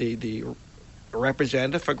room, the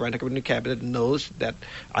representative for Grand Turk in the cabinet knows that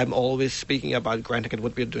I'm always speaking about Grand Turk and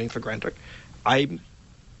what we're doing for Grand Turk. I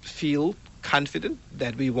feel confident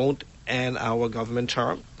that we won't end our government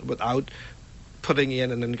term without putting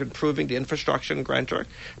in and improving the infrastructure in Grand Turk.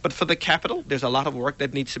 But for the capital, there's a lot of work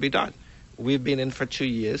that needs to be done. We've been in for 2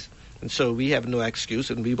 years. And so we have no excuse,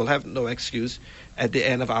 and we will have no excuse at the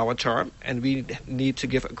end of our term. And we need to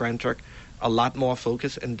give Grand Turk a lot more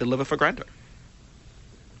focus and deliver for Grand Turk.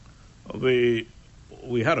 We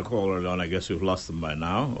had a caller on. I guess we've lost them by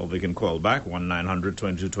now. Or they can call back,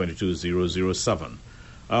 1-900-2222-007.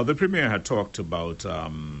 The Premier had talked about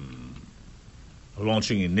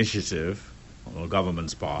launching initiative on the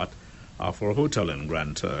government's part for a hotel in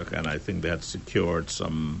Grand Turk. And I think they had secured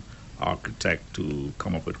some architect to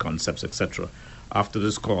come up with concepts, etc. After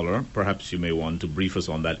this caller, perhaps you may want to brief us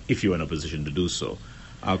on that if you're in a position to do so.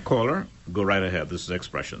 Caller, go right ahead. This is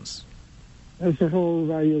Expressions. That's a whole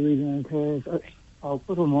value reading clause. I'll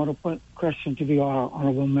put another question to the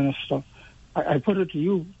Honourable Minister. I put it to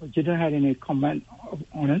you, but you didn't have any comment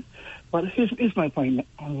on it. But here's my point,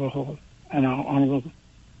 Honourable Hall and our Honourable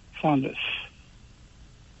Saunders.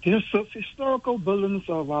 The historical buildings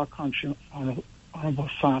of our country, Honourable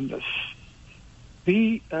Saunders,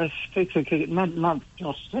 we as not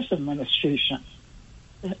just this administration,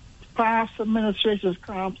 past administrations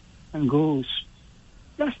comes and goes.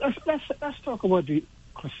 Let's talk about the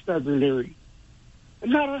constabulary. A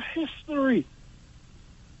lot of history.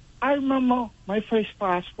 I remember my first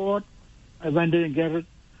passport. I went in and get it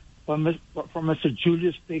from Mr.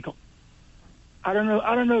 Julius Baker. I don't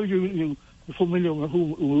know if you're familiar with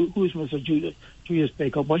who is Mr. Julius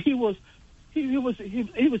Baker, but he was the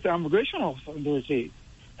immigration officer in those days,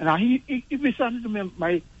 and he presented to me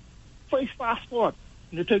my first passport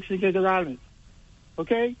in the Turks and Caicos Islands.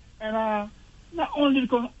 Okay, and not only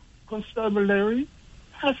the constabulary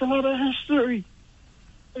has a lot of history.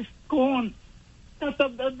 It's gone. That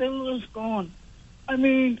thing was gone. I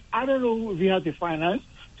mean, I don't know if we have the finance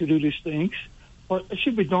to do these things, but it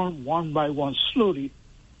should be done one by one, slowly.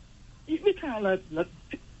 We can't let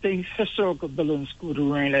things, historical buildings, go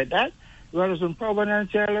to rain like that. Whether it's in Providence,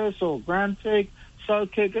 or Grand Lake,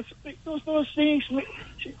 South Cape, those things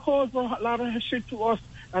hold a lot of history to us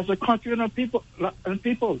as a country and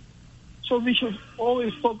people. So we should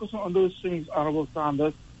always focus on those things, Honorable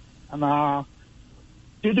Saunders, and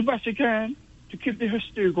do the best you can to keep the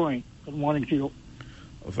history going. Good morning to you.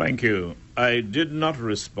 Well, thank you. I did not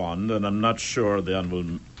respond, and I'm not sure the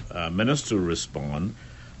Honourable Minister will respond,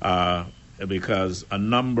 because a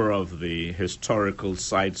number of the historical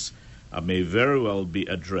sites may very well be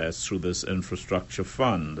addressed through this infrastructure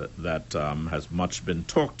fund that has much been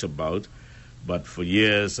talked about, but for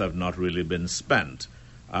years have not really been spent.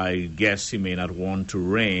 I guess he may not want to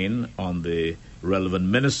rain on the relevant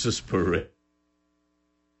minister's parade.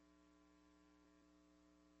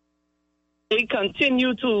 They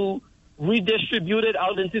continue to redistribute it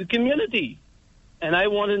out into the community. And I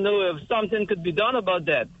want to know if something could be done about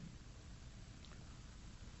that.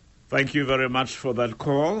 Thank you very much for that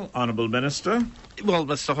call, Honourable Minister. Well,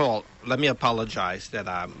 Mr. Hall, let me apologize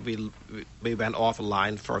that we went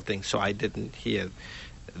offline for things, so I didn't hear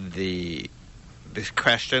this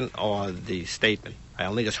question or the statement. I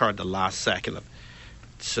only just heard the last second of it.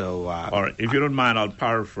 So, all right, if you don't mind, I'll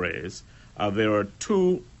paraphrase. There are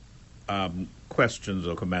two questions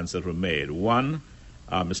or comments that were made. One,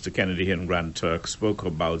 Mr. Kennedy here in Grand Turk spoke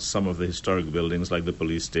about some of the historic buildings like the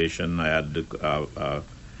police station,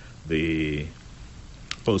 the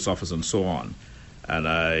post office and so on, and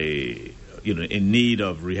in need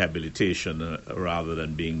of rehabilitation rather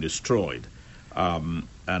than being destroyed. And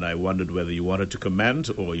I wondered whether you wanted to comment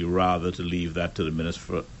or you rather to leave that to the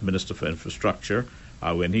Minister for Infrastructure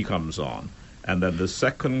when he comes on. And then the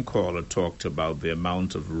second caller talked about the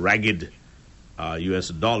amount of ragged U.S.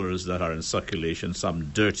 dollars that are in circulation,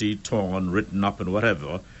 some dirty, torn, written up and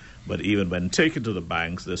whatever, but even when taken to the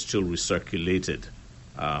banks, they're still recirculated.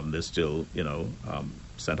 They're still,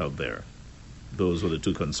 sent out there. Those were the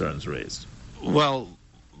two concerns raised. Well,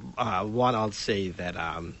 one, I'll say that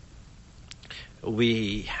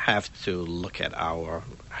we have to look at our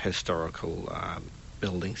historical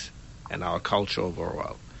buildings and our culture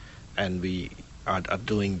overall, and we are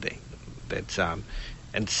doing that.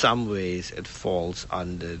 In some ways, it falls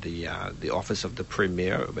under the office of the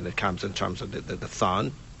Premier when it comes in terms of the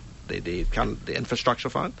fund, the infrastructure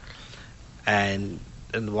fund, and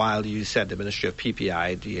while you said the Ministry of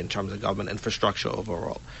PPID in terms of government infrastructure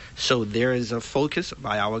overall. So there is a focus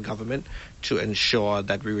by our government to ensure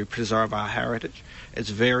that we preserve our heritage. It's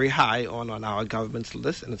very high on our government's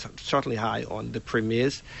list, and it's certainly high on the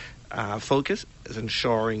Premier's focus, is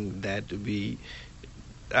ensuring that we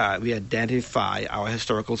identify our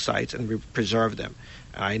historical sites and we preserve them.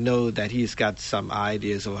 I know that he's got some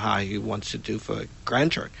ideas of how he wants to do for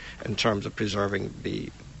Grand Turk in terms of preserving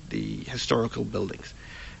the historical buildings.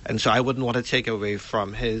 And so I wouldn't want to take away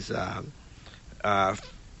from his when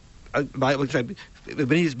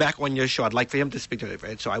he's back on your show, I'd like for him to speak to it,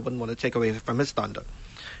 right? So I wouldn't want to take away from his thunder.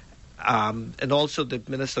 And also the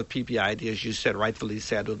Minister of PPID, as you said, rightfully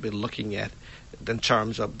said, will be looking at in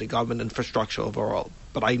terms of the government infrastructure overall.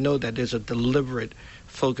 But I know that there's a deliberate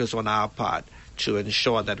focus on our part to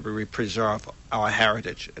ensure that we preserve our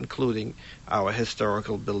heritage, including our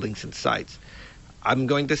historical buildings and sites. I'm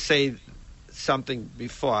going to say something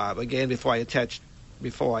before I attempt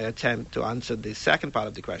to answer the second part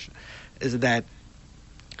of the question, is that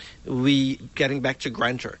getting back to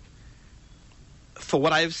Grand Turk, for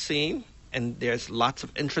what I've seen, and there's lots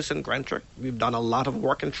of interest in Grand Turk, we've done a lot of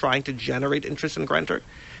work in trying to generate interest in Grand Turk,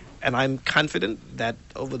 and I'm confident that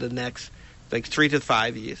over the next 3 to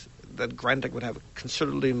 5 years, that Grand Turk would have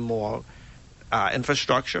considerably more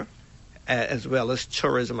infrastructure as well as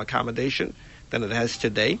tourism accommodation than it has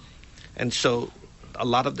today. And so a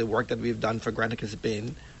lot of the work that we've done for Grand Turk has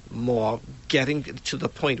been more getting to the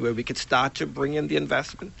point where we could start to bring in the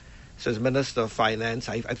investment. So as Minister of Finance,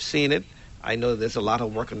 I've seen it. I know there's a lot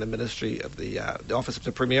of work in the Ministry of the Office of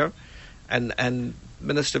the Premier and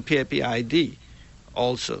Minister of PPID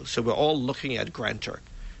also. So we're all looking at Grand Turk.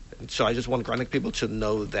 And so I just want Grand Turk people to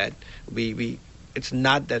know that we it's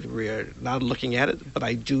not that we're not looking at it, but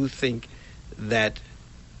I do think that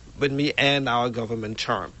when we end our government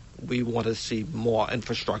term, we want to see more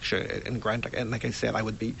infrastructure in Grand Turk. And like I said, I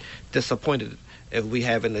would be disappointed if we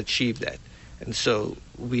haven't achieved that. And so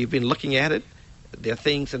we've been looking at it. There are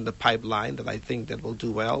things in the pipeline that I think that will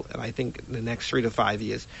do well, and I think in the next 3 to 5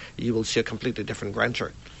 years, you will see a completely different Grand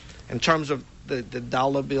Turk. In terms of the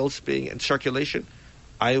dollar bills being in circulation,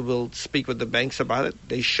 I will speak with the banks about it.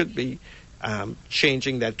 They should be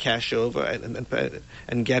changing that cash over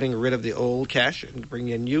and getting rid of the old cash and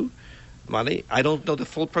bringing in new money. I don't know the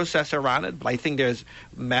full process around it, but I think there's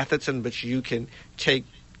methods in which you can take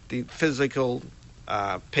the physical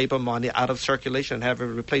paper money out of circulation and have it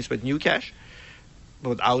replaced with new cash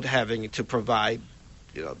without having to provide,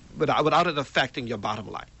 without it affecting your bottom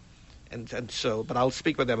line. And so, but I'll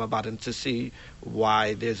speak with them about it to see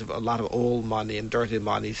why there's a lot of old money and dirty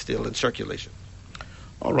money still in circulation.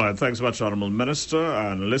 All right. Thanks much, Honourable Minister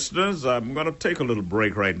and listeners. I'm going to take a little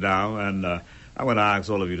break right now, and I'm going to ask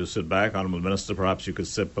all of you to sit back. Honourable Minister, perhaps you could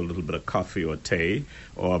sip a little bit of coffee or tea,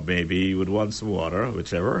 or maybe you would want some water,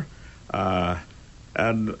 whichever.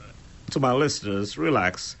 And to my listeners,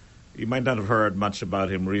 relax. You might not have heard much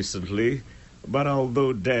about him recently, but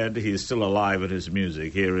although dead, he's still alive in his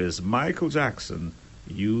music. Here is Michael Jackson,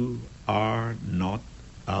 You Are Not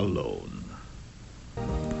Alone.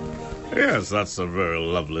 Yes, that's a very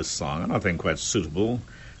lovely song, and I think quite suitable.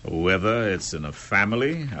 Whether it's in a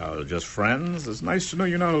family or just friends, it's nice to know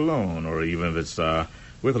you're not alone, or even if it's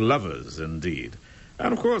with lovers, indeed.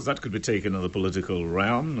 And, of course, that could be taken in the political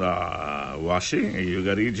realm. Washi, you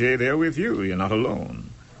got EJ there with you. You're not alone.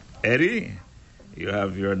 Eddie, you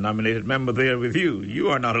have your nominated member there with you. You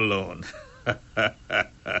are not alone.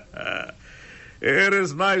 It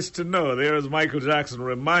is nice to know. There is Michael Jackson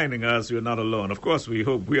reminding us you're not alone. Of course, we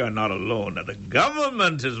hope we are not alone, that the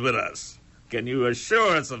government is with us. Can you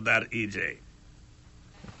assure us of that, EJ?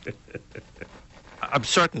 I'm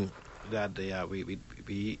certain that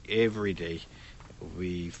we every day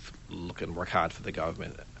we look and work hard for the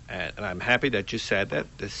government. And I'm happy that you said that.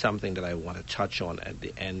 There's something that I want to touch on at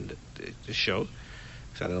the end of the show,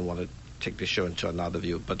 because I don't want to take the show into another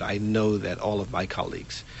view. But I know that all of my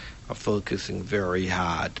colleagues are focusing very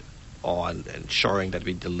hard on ensuring that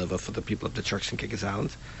we deliver for the people of the Turks and Caicos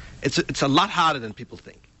Islands. It's a lot harder than people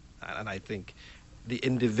think. And I think the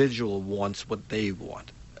individual wants what they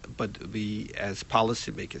want. But we, as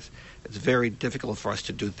policymakers, it's very difficult for us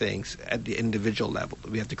to do things at the individual level.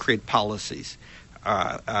 We have to create policies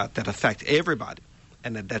that affect everybody,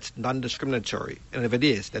 and that's non-discriminatory. And if it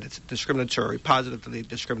is, that it's discriminatory, positively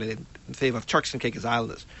discriminating in favor of Turks and Caicos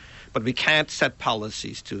Islanders. But we can't set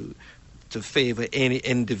policies to favor any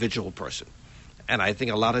individual person. And I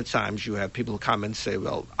think a lot of times you have people come and say,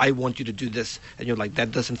 well, I want you to do this. And you're like,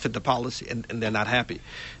 that doesn't fit the policy, and they're not happy.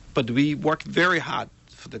 But we work very hard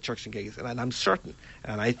for the Turks and Caicos, and I'm certain,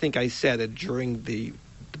 and I think I said it during the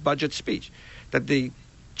budget speech, that the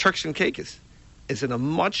Turks and Caicos is in a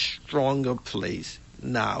much stronger place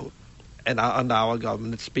now, and under our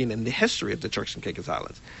government, it's been in the history of the Turks and Caicos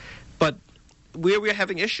Islands. But where we're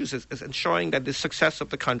having issues is ensuring that the success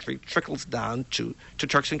of the country trickles down to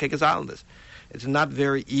Turks and Caicos Islanders. It's not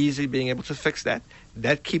very easy being able to fix that.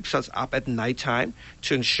 That keeps us up at nighttime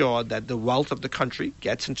to ensure that the wealth of the country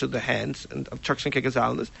gets into the hands of Turks and Caicos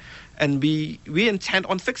Islanders. And we intend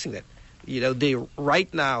on fixing that.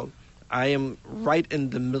 Right now, I am right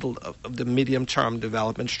in the middle of the medium-term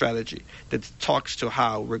development strategy that talks to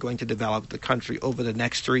how we're going to develop the country over the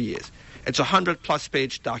next 3 years. It's a 100-plus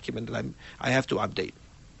page document that I have to update.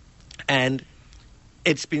 And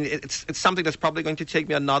it's something that's probably going to take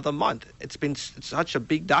me another month. It's such a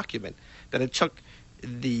big document that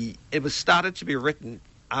it was started to be written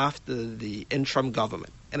after the interim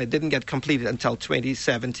government, and it didn't get completed until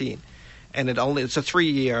 2017. And it's a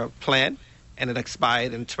 3-year plan, and it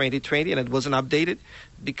expired in 2020, and it wasn't updated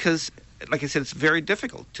because, like I said, it's very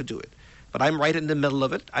difficult to do it. But I'm right in the middle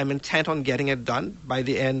of it. I'm intent on getting it done by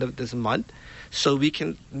the end of this month so we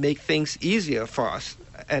can make things easier for us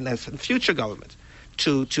and as future governments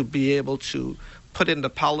to be able to put in the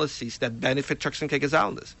policies that benefit Turks and Caicos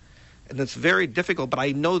Islanders. And it's very difficult, but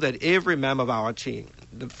I know that every member of our team,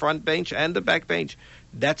 the front bench and the back bench,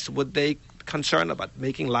 that's what they concerned about,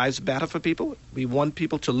 making lives better for people. We want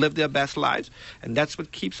people to live their best lives, and that's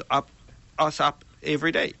what keeps us up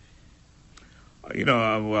every day.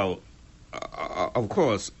 Of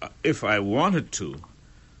course, if I wanted to,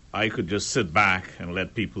 I could just sit back and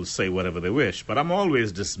let people say whatever they wish. But I'm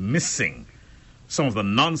always dismissing some of the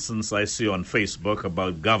nonsense I see on Facebook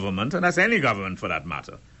about government, and that's any government for that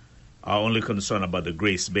matter, are only concerned about the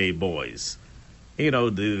Grace Bay boys.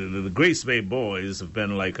 The Grace Bay boys have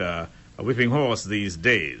been like a whipping horse these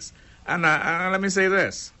days. And let me say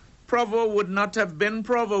this. Provo would not have been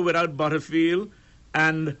Provo without Butterfield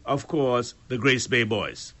and, of course, the Grace Bay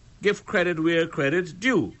boys. Give credit where credit's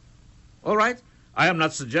due. All right? I am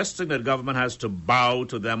not suggesting that government has to bow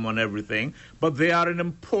to them on everything, but they are an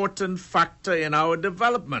important factor in our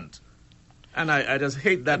development. And I just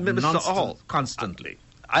hate that nonsense constantly.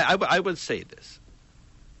 I would say this.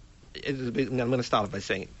 I'm going to start off by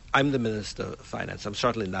saying I'm the Minister of Finance. I'm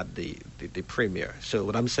certainly not the Premier. So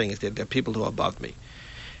what I'm saying is that there are people who are above me.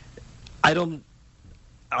 I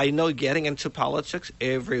know getting into politics,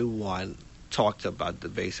 everyone talked about the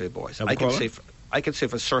Vese boys. I can say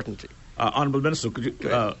for certainty. Honourable Minister, could you,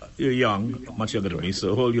 you're young, much younger than me,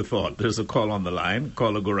 so hold your thought. There's a call on the line.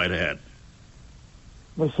 Caller, go right ahead.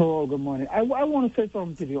 Mr. Hall, good morning. I want to say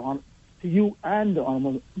something to you and the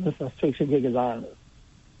Honourable Mr. Turks and Caicos Islanders.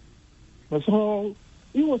 Mr. Hall,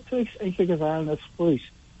 you were Turks and Caicos Islanders first,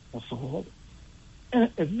 Mr. Hall.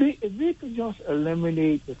 And if we could just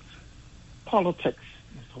eliminate the politics,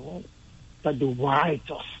 Mr. Hall, that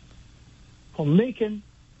divides us from making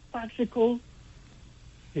practical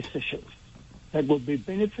decisions that would be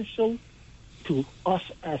beneficial to us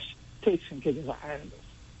as Turks and Caicos Islanders,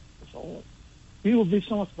 Mr. Hall, we will be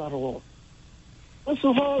so much better off.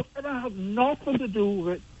 Mr. Hall, it has nothing to do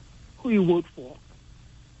with who you vote for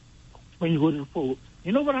when you go to the polls.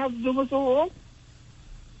 You know what I have to do, Mr. Hall?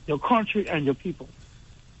 Your country and your people.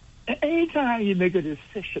 And anytime you make a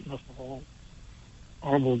decision, Mr. Hall,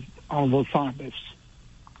 Honorable Saunders,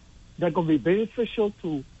 that's going to be beneficial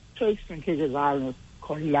to Turks and Caicos Islanders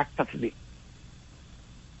collectively.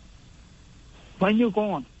 When you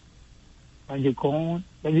do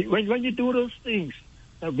those things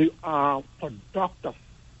that be productive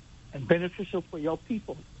and beneficial for your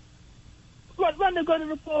people, when they go to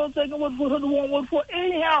the polls, they go vote for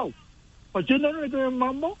anyhow. But you know, they're going to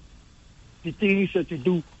remember the things that you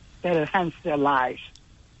do that enhance their lives.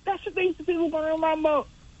 That's the things that people are going to remember.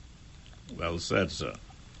 Well said, sir.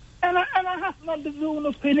 And I have nothing to do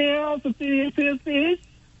with opinions.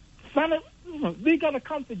 We got to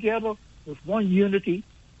come together with one unity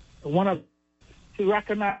and want to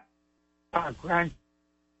recognize our grand.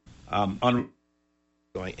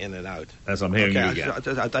 Going in and out. As I'm hearing you again.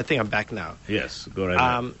 I think I'm back now. Yes, go right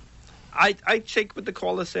ahead. I check what the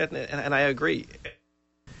caller said, and I agree.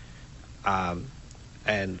 And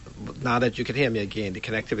now that you can hear me again, the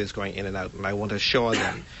connectivity is going in and out, and I want to assure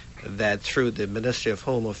them that through the Ministry of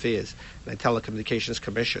Home Affairs and the Telecommunications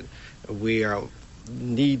Commission, we are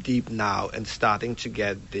knee-deep now in starting to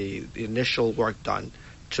get the initial work done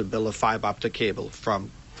to build a fiber optic cable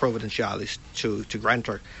from Providenciales to Grand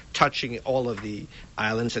Turk, touching all of the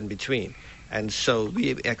islands in between. And so we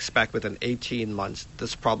expect within 18 months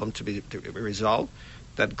this problem to be resolved,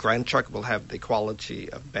 that Grand Turk will have the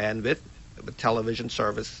quality of bandwidth, with television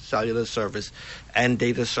service, cellular service, and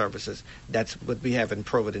data services. That's what we have in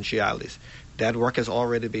Providenciales. That work has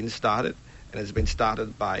already been started, and has been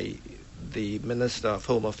started by the Minister of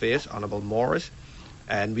Home Affairs, Honorable Morris,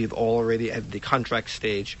 and we've already at the contract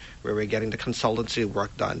stage where we're getting the consultancy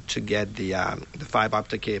work done to get the fiber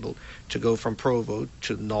optic cable to go from Provo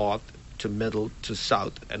to north to middle to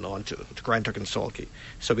south and on to Grand Turk and Salt Cay.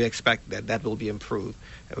 So we expect that will be improved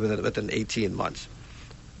within 18 months.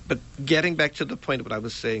 But getting back to the point of what I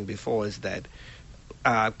was saying before is that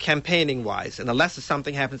campaigning-wise, and unless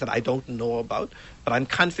something happens that I don't know about, but I'm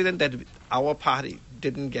confident that our party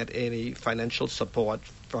didn't get any financial support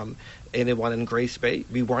from anyone in Grace Bay.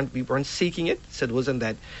 We weren't seeking it, so it wasn't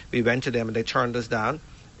that we went to them and they turned us down.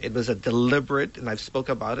 It was a deliberate, and I've spoke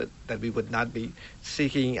about it, that we would not be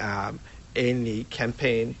seeking any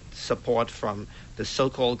campaign support from the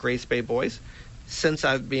so-called Grace Bay boys. Since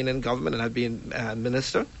I've been in government and I've been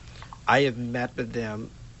minister, I have met with them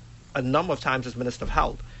a number of times as Minister of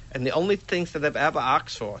Health. And the only things that they've ever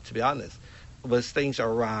asked for, to be honest, was things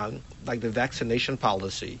around like the vaccination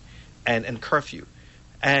policy and curfew.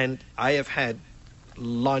 And I have had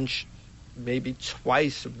lunch maybe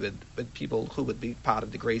twice with people who would be part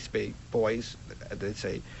of the Grace Bay boys, they'd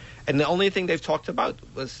say. And the only thing they've talked about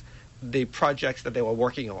was the projects that they were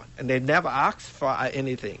working on. And they never asked for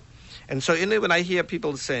anything. And so when I hear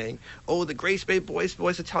people saying, oh, the Grace Bay boys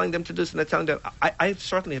are telling them to do this and they're telling them, I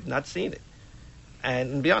certainly have not seen it.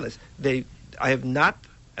 And to be honest, I have not,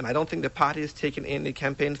 and I don't think the party has taken any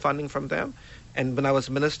campaign funding from them. And when I was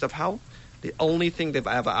Minister of Health, the only thing they've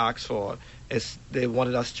ever asked for is they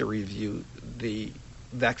wanted us to review the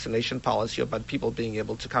vaccination policy about people being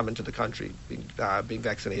able to come into the country, being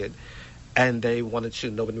vaccinated. And they wanted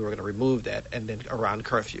to know when we were going to remove that, and then around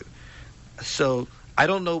curfew. So I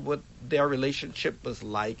don't know what their relationship was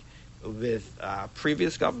like with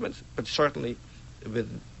previous governments, but certainly with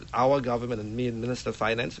our government and me and Minister of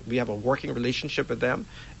Finance, we have a working relationship with them,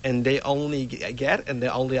 and they only get and they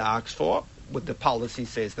only ask for what the policy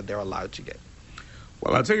says that they're allowed to get.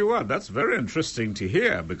 Well, I'll tell you what, that's very interesting to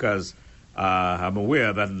hear, because I'm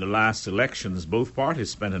aware that in the last elections, both parties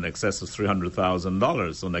spent in excess of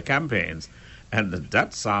 $300,000 on their campaigns, and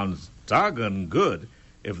that sounds doggone good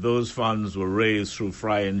if those funds were raised through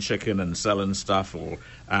frying chicken and selling stuff,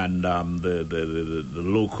 and the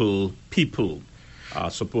local people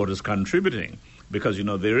supporters contributing, because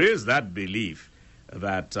there is that belief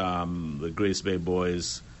that the Grace Bay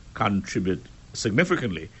boys contribute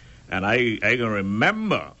significantly. And I can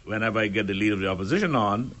remember whenever I get the leader of the opposition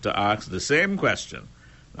on to ask the same question.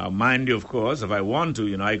 Now, mind you, of course, if I want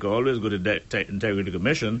to, I can always go to Integrity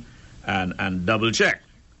Commission and double check.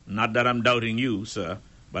 Not that I'm doubting you, sir,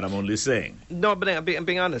 but I'm only saying. No, but I'm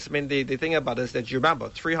being honest. I mean, the thing about it is that you remember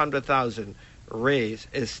 300,000 raised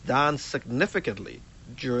is down significantly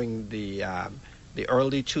during the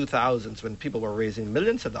early 2000s when people were raising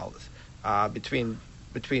millions of dollars between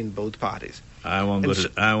both parties. I won't go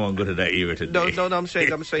to that era today. No. I'm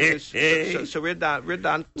saying so we're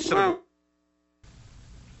down.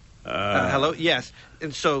 Hello. Yes,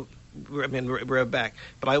 and so we're back.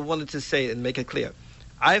 But I wanted to say and make it clear,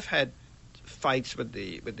 I've had fights with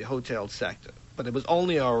the hotel sector, but it was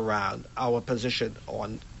only around our position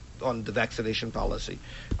on the vaccination policy.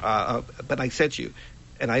 But I said to you,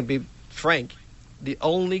 and I'd be frank, the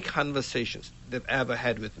only conversations they've ever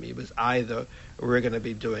had with me was either we're going to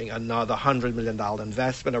be doing another $100 million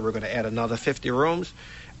investment or we're going to add another 50 rooms,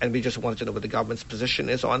 and we just wanted to know what the government's position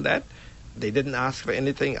is on that. They didn't ask for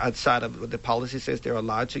anything outside of what the policy says they're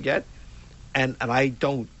allowed to get. And I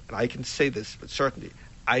don't, and I can say this with certainty,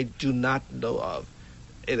 I do not know of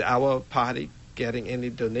our party getting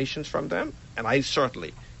any donations from them, and I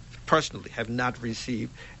certainly, personally, have not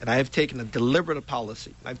received, and I have taken a deliberate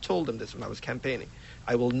policy. I've told them this when I was campaigning.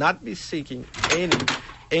 I will not be seeking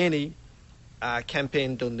any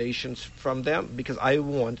campaign donations from them, because I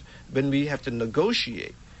want, when we have to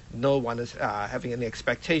negotiate, no one is having any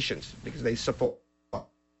expectations, because they support.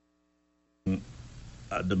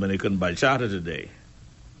 Dominican by charter today.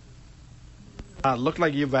 Looked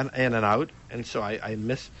like you went in and out, and so I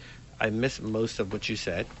missed most of what you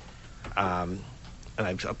said, and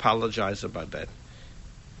I apologize about that.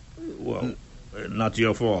 Well, not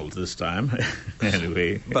your fault this time,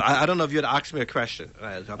 anyway. But I don't know if you'd asked me a question.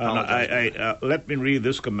 I apologize. Let me read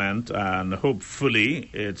this comment, and hopefully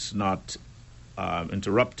it's not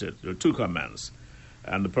interrupted. There are two comments,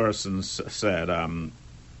 and the person said,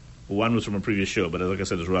 one was from a previous show, but like I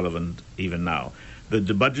said, it's relevant even now.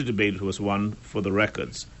 The budget debate was one for the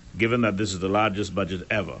records. Given that this is the largest budget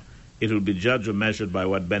ever, it will be judged or measured by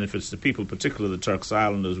what benefits the people, particularly the Turks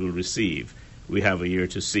Islanders, will receive. We have a year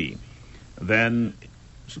to see. Then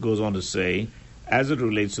it goes on to say, as it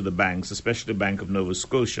relates to the banks, especially the Bank of Nova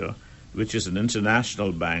Scotia, which is an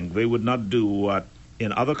international bank, they would not do what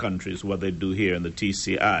in other countries what they do here in the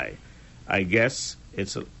TCI. I guess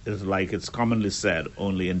it's like it's commonly said,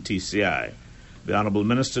 only in TCI. The Honourable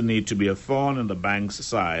Minister need to be a thorn in the bank's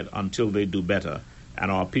side until they do better, and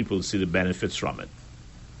our people see the benefits from it.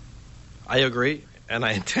 I agree, and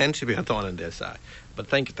I intend to be a thorn in their side. But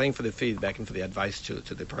thank you for the feedback and for the advice to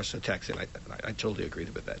the person texting. I totally agree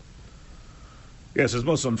with that. Yes, it's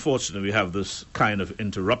most unfortunate we have this kind of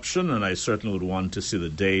interruption, and I certainly would want to see the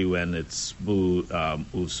day when it's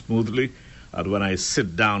moves smoothly. When I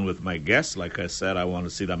sit down with my guests, like I said, I want to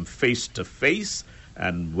see them face to face.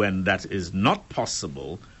 And when that is not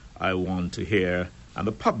possible, I want to hear, and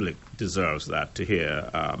the public deserves that, to hear,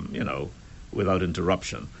 without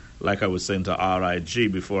interruption. Like I was saying to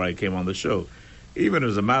RIG before I came on the show, even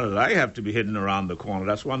as a matter that I have to be hidden around the corner,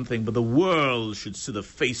 that's one thing, but the world should see the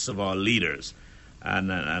face of our leaders. And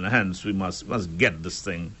hence we must get this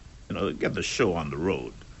thing, get the show on the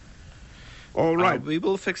road. All right. We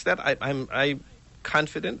will fix that. I'm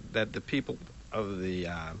confident that the people of the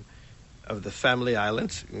Family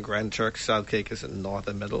Islands, in Grand Turks, South Caicos, and North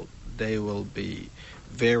and Middle, they will be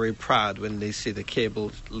very proud when they see the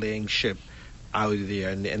cable laying ship out there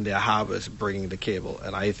and their harbors bringing the cable.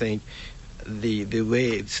 And I think the way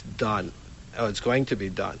it's done, or it's going to be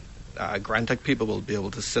done, Grand Turk people will be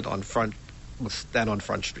able to stand on Front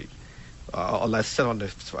Street, or let's sit on the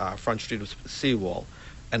Front Street seawall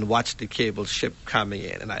and watch the cable ship coming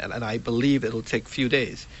in. And I believe it'll take a few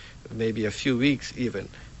days, maybe a few weeks even,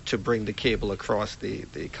 to bring the cable across the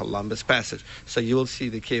Columbus Passage. So you will see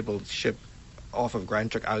the cable ship off of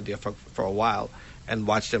Grand Trunk out there for a while and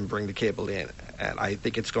watch them bring the cable in. And I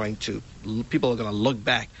think people are going to look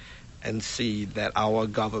back and see that our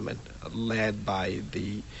government, led by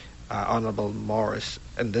the Honorable Morris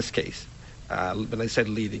in this case, when I said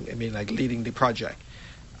leading, I mean like leading the project,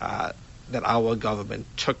 that our government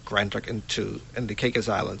took Grand Trunk into the Caicos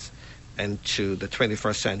Islands into the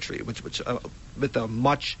 21st century, which with a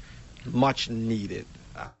much needed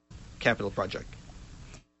capital project.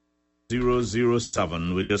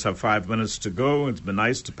 007. We just have 5 minutes to go. It's been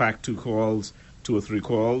nice to pack two calls 2 or 3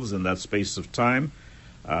 calls in that space of time.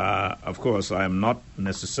 Of course, I am not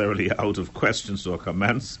necessarily out of questions or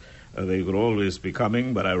comments. They could always be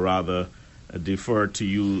coming, but I rather defer to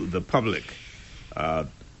you, the public.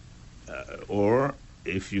 Or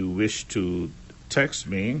if you wish to text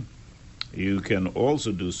me, you can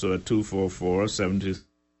also do so at 244-70.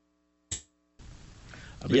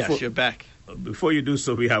 Yes, you're back. Before you do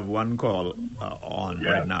so, we have one call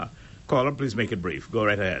right now. Caller, please make it brief. Go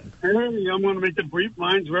right ahead. Hey, I'm going to make it brief.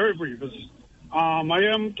 Mine's very brief. I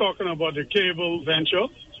am talking about the cable venture,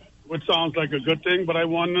 which sounds like a good thing, but I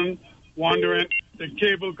wondering if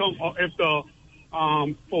the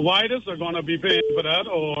providers are going to be paying for that,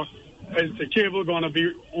 or is the cable going to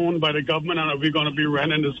be owned by the government, and are we going to be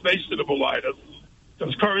renting the space to the providers?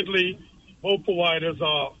 Because currently, both providers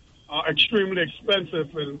are extremely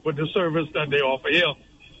expensive with the service that they offer here.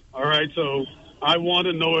 All right, so I want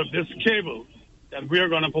to know if this cable that we are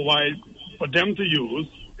going to provide for them to use,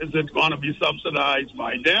 is it going to be subsidized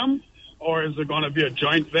by them, or is it going to be a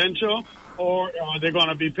joint venture, or are they going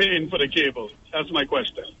to be paying for the cable? That's my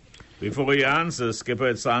question. Before you answer, Skipper,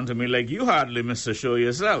 it sounded to me like you hardly missed a show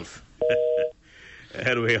yourself.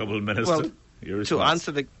 Headway, Honorable Minister. Well, to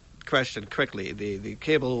answer the question quickly, the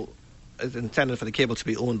cable is intended for the cable to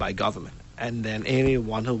be owned by government, and then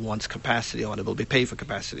anyone who wants capacity on it will be paid for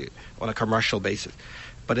capacity on a commercial basis.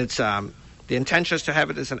 But it's the intention is to have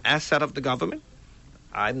it as an asset of the government.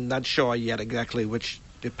 I'm not sure yet exactly which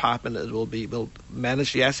department it will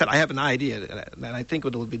manage the asset. I have an idea, and I think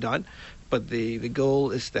it will be done. But the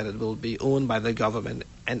goal is that it will be owned by the government,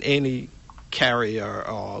 and any carrier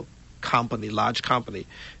or company, large company,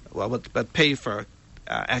 but pay for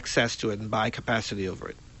access to it and buy capacity over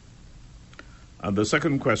it. The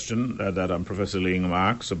second question that Professor Leing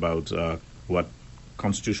asks about what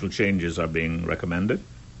constitutional changes are being recommended.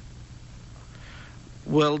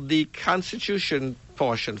 Well, the Constitution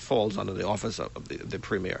portion falls under the office of the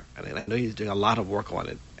Premier, and I know he's doing a lot of work on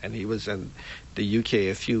it, and he was in the UK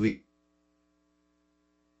a few weeks.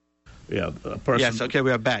 Yeah, Yes, okay, we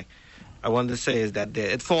are back. I wanted to say is that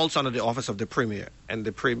it falls under the office of the Premier, and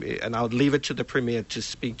I would leave it to the Premier to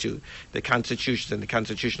speak to the Constitution and the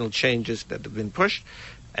constitutional changes that have been pushed,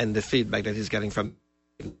 and the feedback that he's getting from,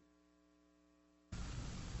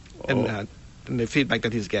 and the feedback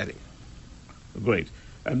that he's getting. Great.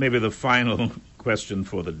 And maybe the final question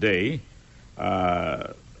for the day.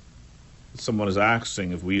 Someone is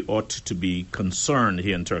asking if we ought to be concerned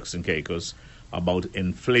here in Turks and Caicos about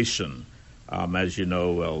inflation. As you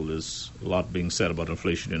know, well, there's a lot being said about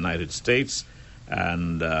inflation in the United States,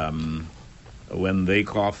 and when they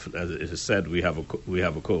cough, as it is said, we have a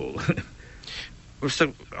cold.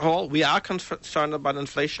 Mr. Hall, we are concerned about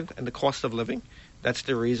inflation and the cost of living. That's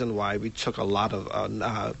the reason why we took a lot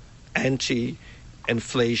of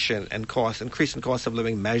anti-inflation and increase in cost of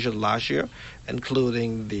living measures last year,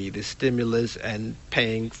 including the stimulus and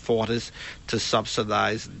paying Fortis to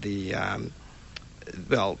subsidize the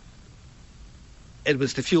it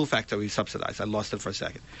was the fuel factor we subsidized. I lost it for a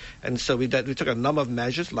second. And so we took a number of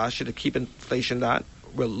measures last year to keep inflation down.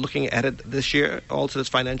 We're looking at it this year, also this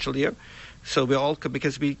financial year. So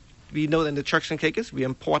because we know that in the Turks and Caicos, we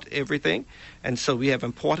import everything. And so we have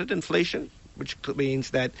imported inflation, which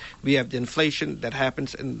means that we have the inflation that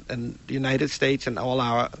happens in the United States and all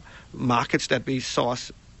our markets that we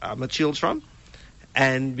source materials from.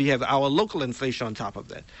 And we have our local inflation on top of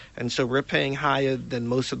that. And so we're paying higher than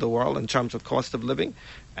most of the world in terms of cost of living.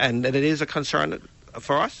 And it is a concern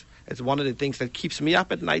for us. It's one of the things that keeps me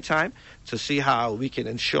up at nighttime to see how we can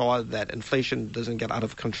ensure that inflation doesn't get out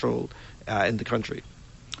of control in the country.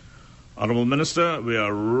 Honorable Minister, we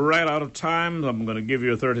are right out of time. I'm going to give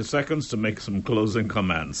you 30 seconds to make some closing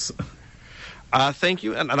comments. Thank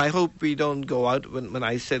you, and I hope we don't go out when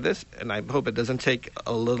I say this, and I hope it doesn't take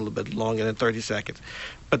a little bit longer than 30 seconds.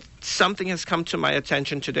 But something has come to my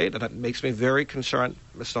attention today that makes me very concerned,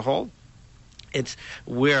 Mr. Hall.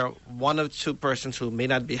 We're one of two persons who may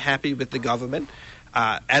not be happy with the government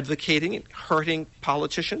advocating, hurting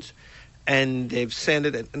politicians, and they've sent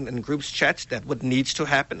it in groups chats that what needs to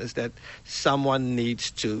happen is that someone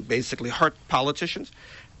needs to basically hurt politicians.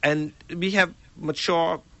 And we have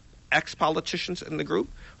mature ex-politicians in the group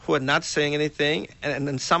who are not saying anything, and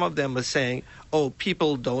then some of them are saying, oh,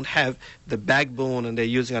 people don't have the backbone, and they're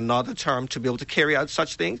using another term to be able to carry out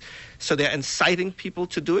such things. So they're inciting people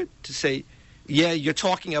to do it, to say, yeah, you're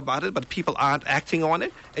talking about it, but people aren't acting on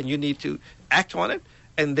it, and you need to act on it.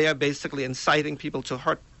 And they're basically inciting people to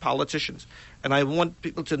hurt politicians. And I want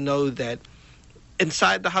people to know that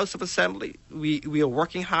inside the House of Assembly, we are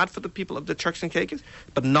working hard for the people of the Turks and Caicos,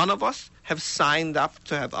 but none of us have signed up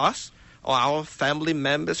to have us or our family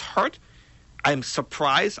members hurt. I'm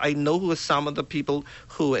surprised. I know who are some of the people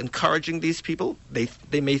who are encouraging these people.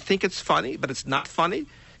 They may think it's funny, but it's not funny,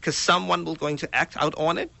 because someone will going to act out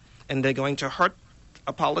on it, and they're going to hurt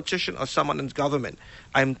a politician or someone in government.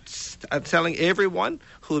 I'm telling everyone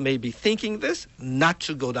who may be thinking this not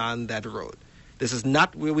to go down that road. This is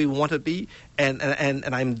not where we want to be, and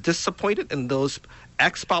I'm disappointed in those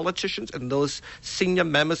ex-politicians and those senior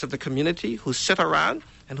members of the community who sit around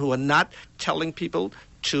and who are not telling people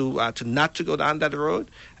to not to go down that road.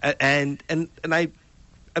 And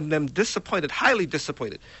I'm disappointed, highly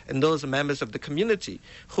disappointed, in those members of the community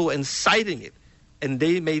who are inciting it, and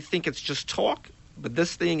they may think it's just talk, but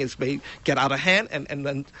this thing may get out of hand, and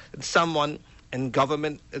then someone in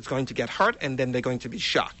government is going to get hurt, and then they're going to be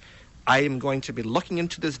shocked. I am going to be looking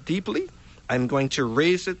into this deeply. I'm going to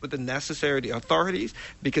raise it with the necessary authorities,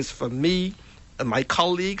 because for me and my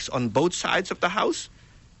colleagues on both sides of the House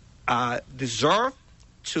deserve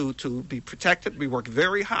to be protected. We work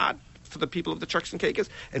very hard for the people of the Turks and Caicos,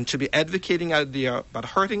 and to be advocating out there about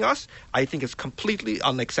hurting us, I think is completely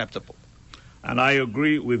unacceptable. And I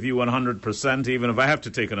agree with you 100%, even if I have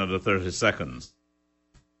to take another 30 seconds.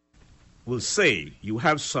 We'll say you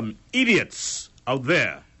have some idiots out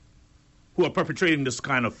there who are perpetrating this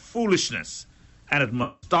kind of foolishness, and it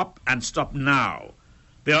must stop, and stop now.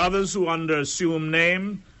 There are others who, under assumed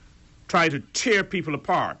name, try to tear people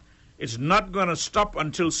apart. It's not going to stop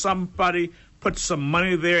until somebody puts some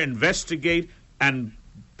money there, investigate, and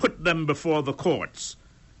put them before the courts.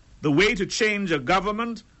 The way to change a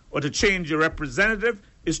government or to change a representative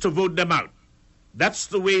is to vote them out. That's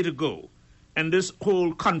the way to go. And this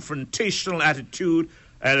whole confrontational attitude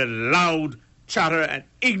and loud chatter and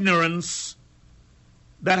ignorance,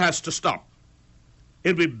 that has to stop.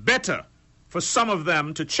 It'll be better for some of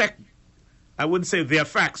them to check, I wouldn't say their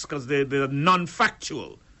facts, because they're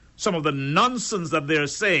non-factual, some of the nonsense that they're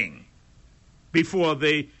saying before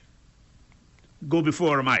they go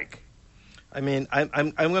before a mic. I mean,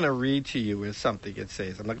 I'm going to read to you something it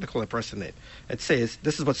says. I'm not going to call a person name. It says,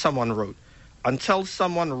 this is what someone wrote. Until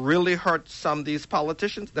someone really hurts some of these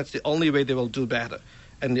politicians, that's the only way they will do better.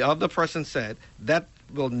 And the other person said, that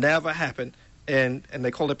will never happen. And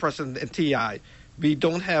they call the person in TI. We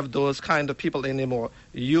don't have those kind of people anymore.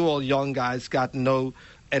 You all young guys got no,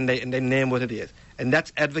 and they name what it is. And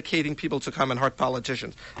that's advocating people to come and hurt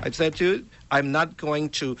politicians. I've said to you, I'm not going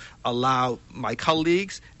to allow my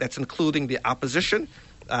colleagues, that's including the opposition,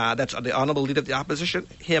 that's the honorable leader of the opposition,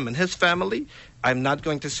 him and his family, I'm not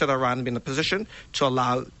going to sit around and be in a position to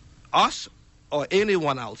allow us or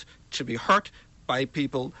anyone else to be hurt by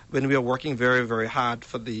people when we are working very, very hard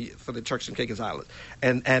for the Turks and Caicos Islands.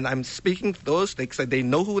 And I'm speaking to those, they say they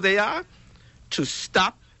know who they are, to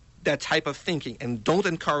stop that type of thinking and don't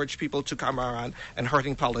encourage people to come around and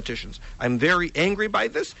hurting politicians. I'm very angry by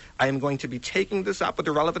this. I am going to be taking this up with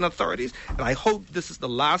the relevant authorities, and I hope this is the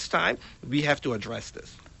last time we have to address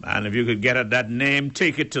this. And if you could get at that name,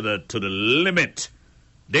 take it to the limit.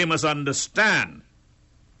 They must understand.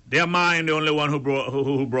 They're mine, the only one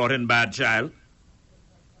who brought in Bad Child.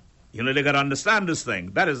 You know, they got to understand this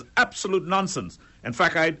thing. That is absolute nonsense. In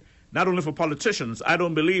fact, not only for politicians, I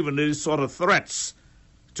don't believe in these sort of threats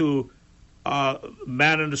to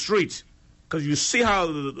man in the street, because you see how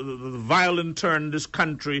the violent turn this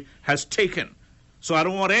country has taken. So I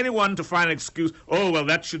don't want anyone to find an excuse, oh, well,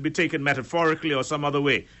 that should be taken metaphorically or some other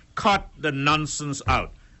way. Cut the nonsense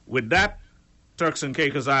out. With that, Turks and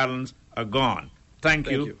Caicos Islands are gone. Thank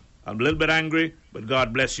you. I'm a little bit angry, but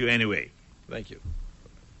God bless you anyway. Thank you.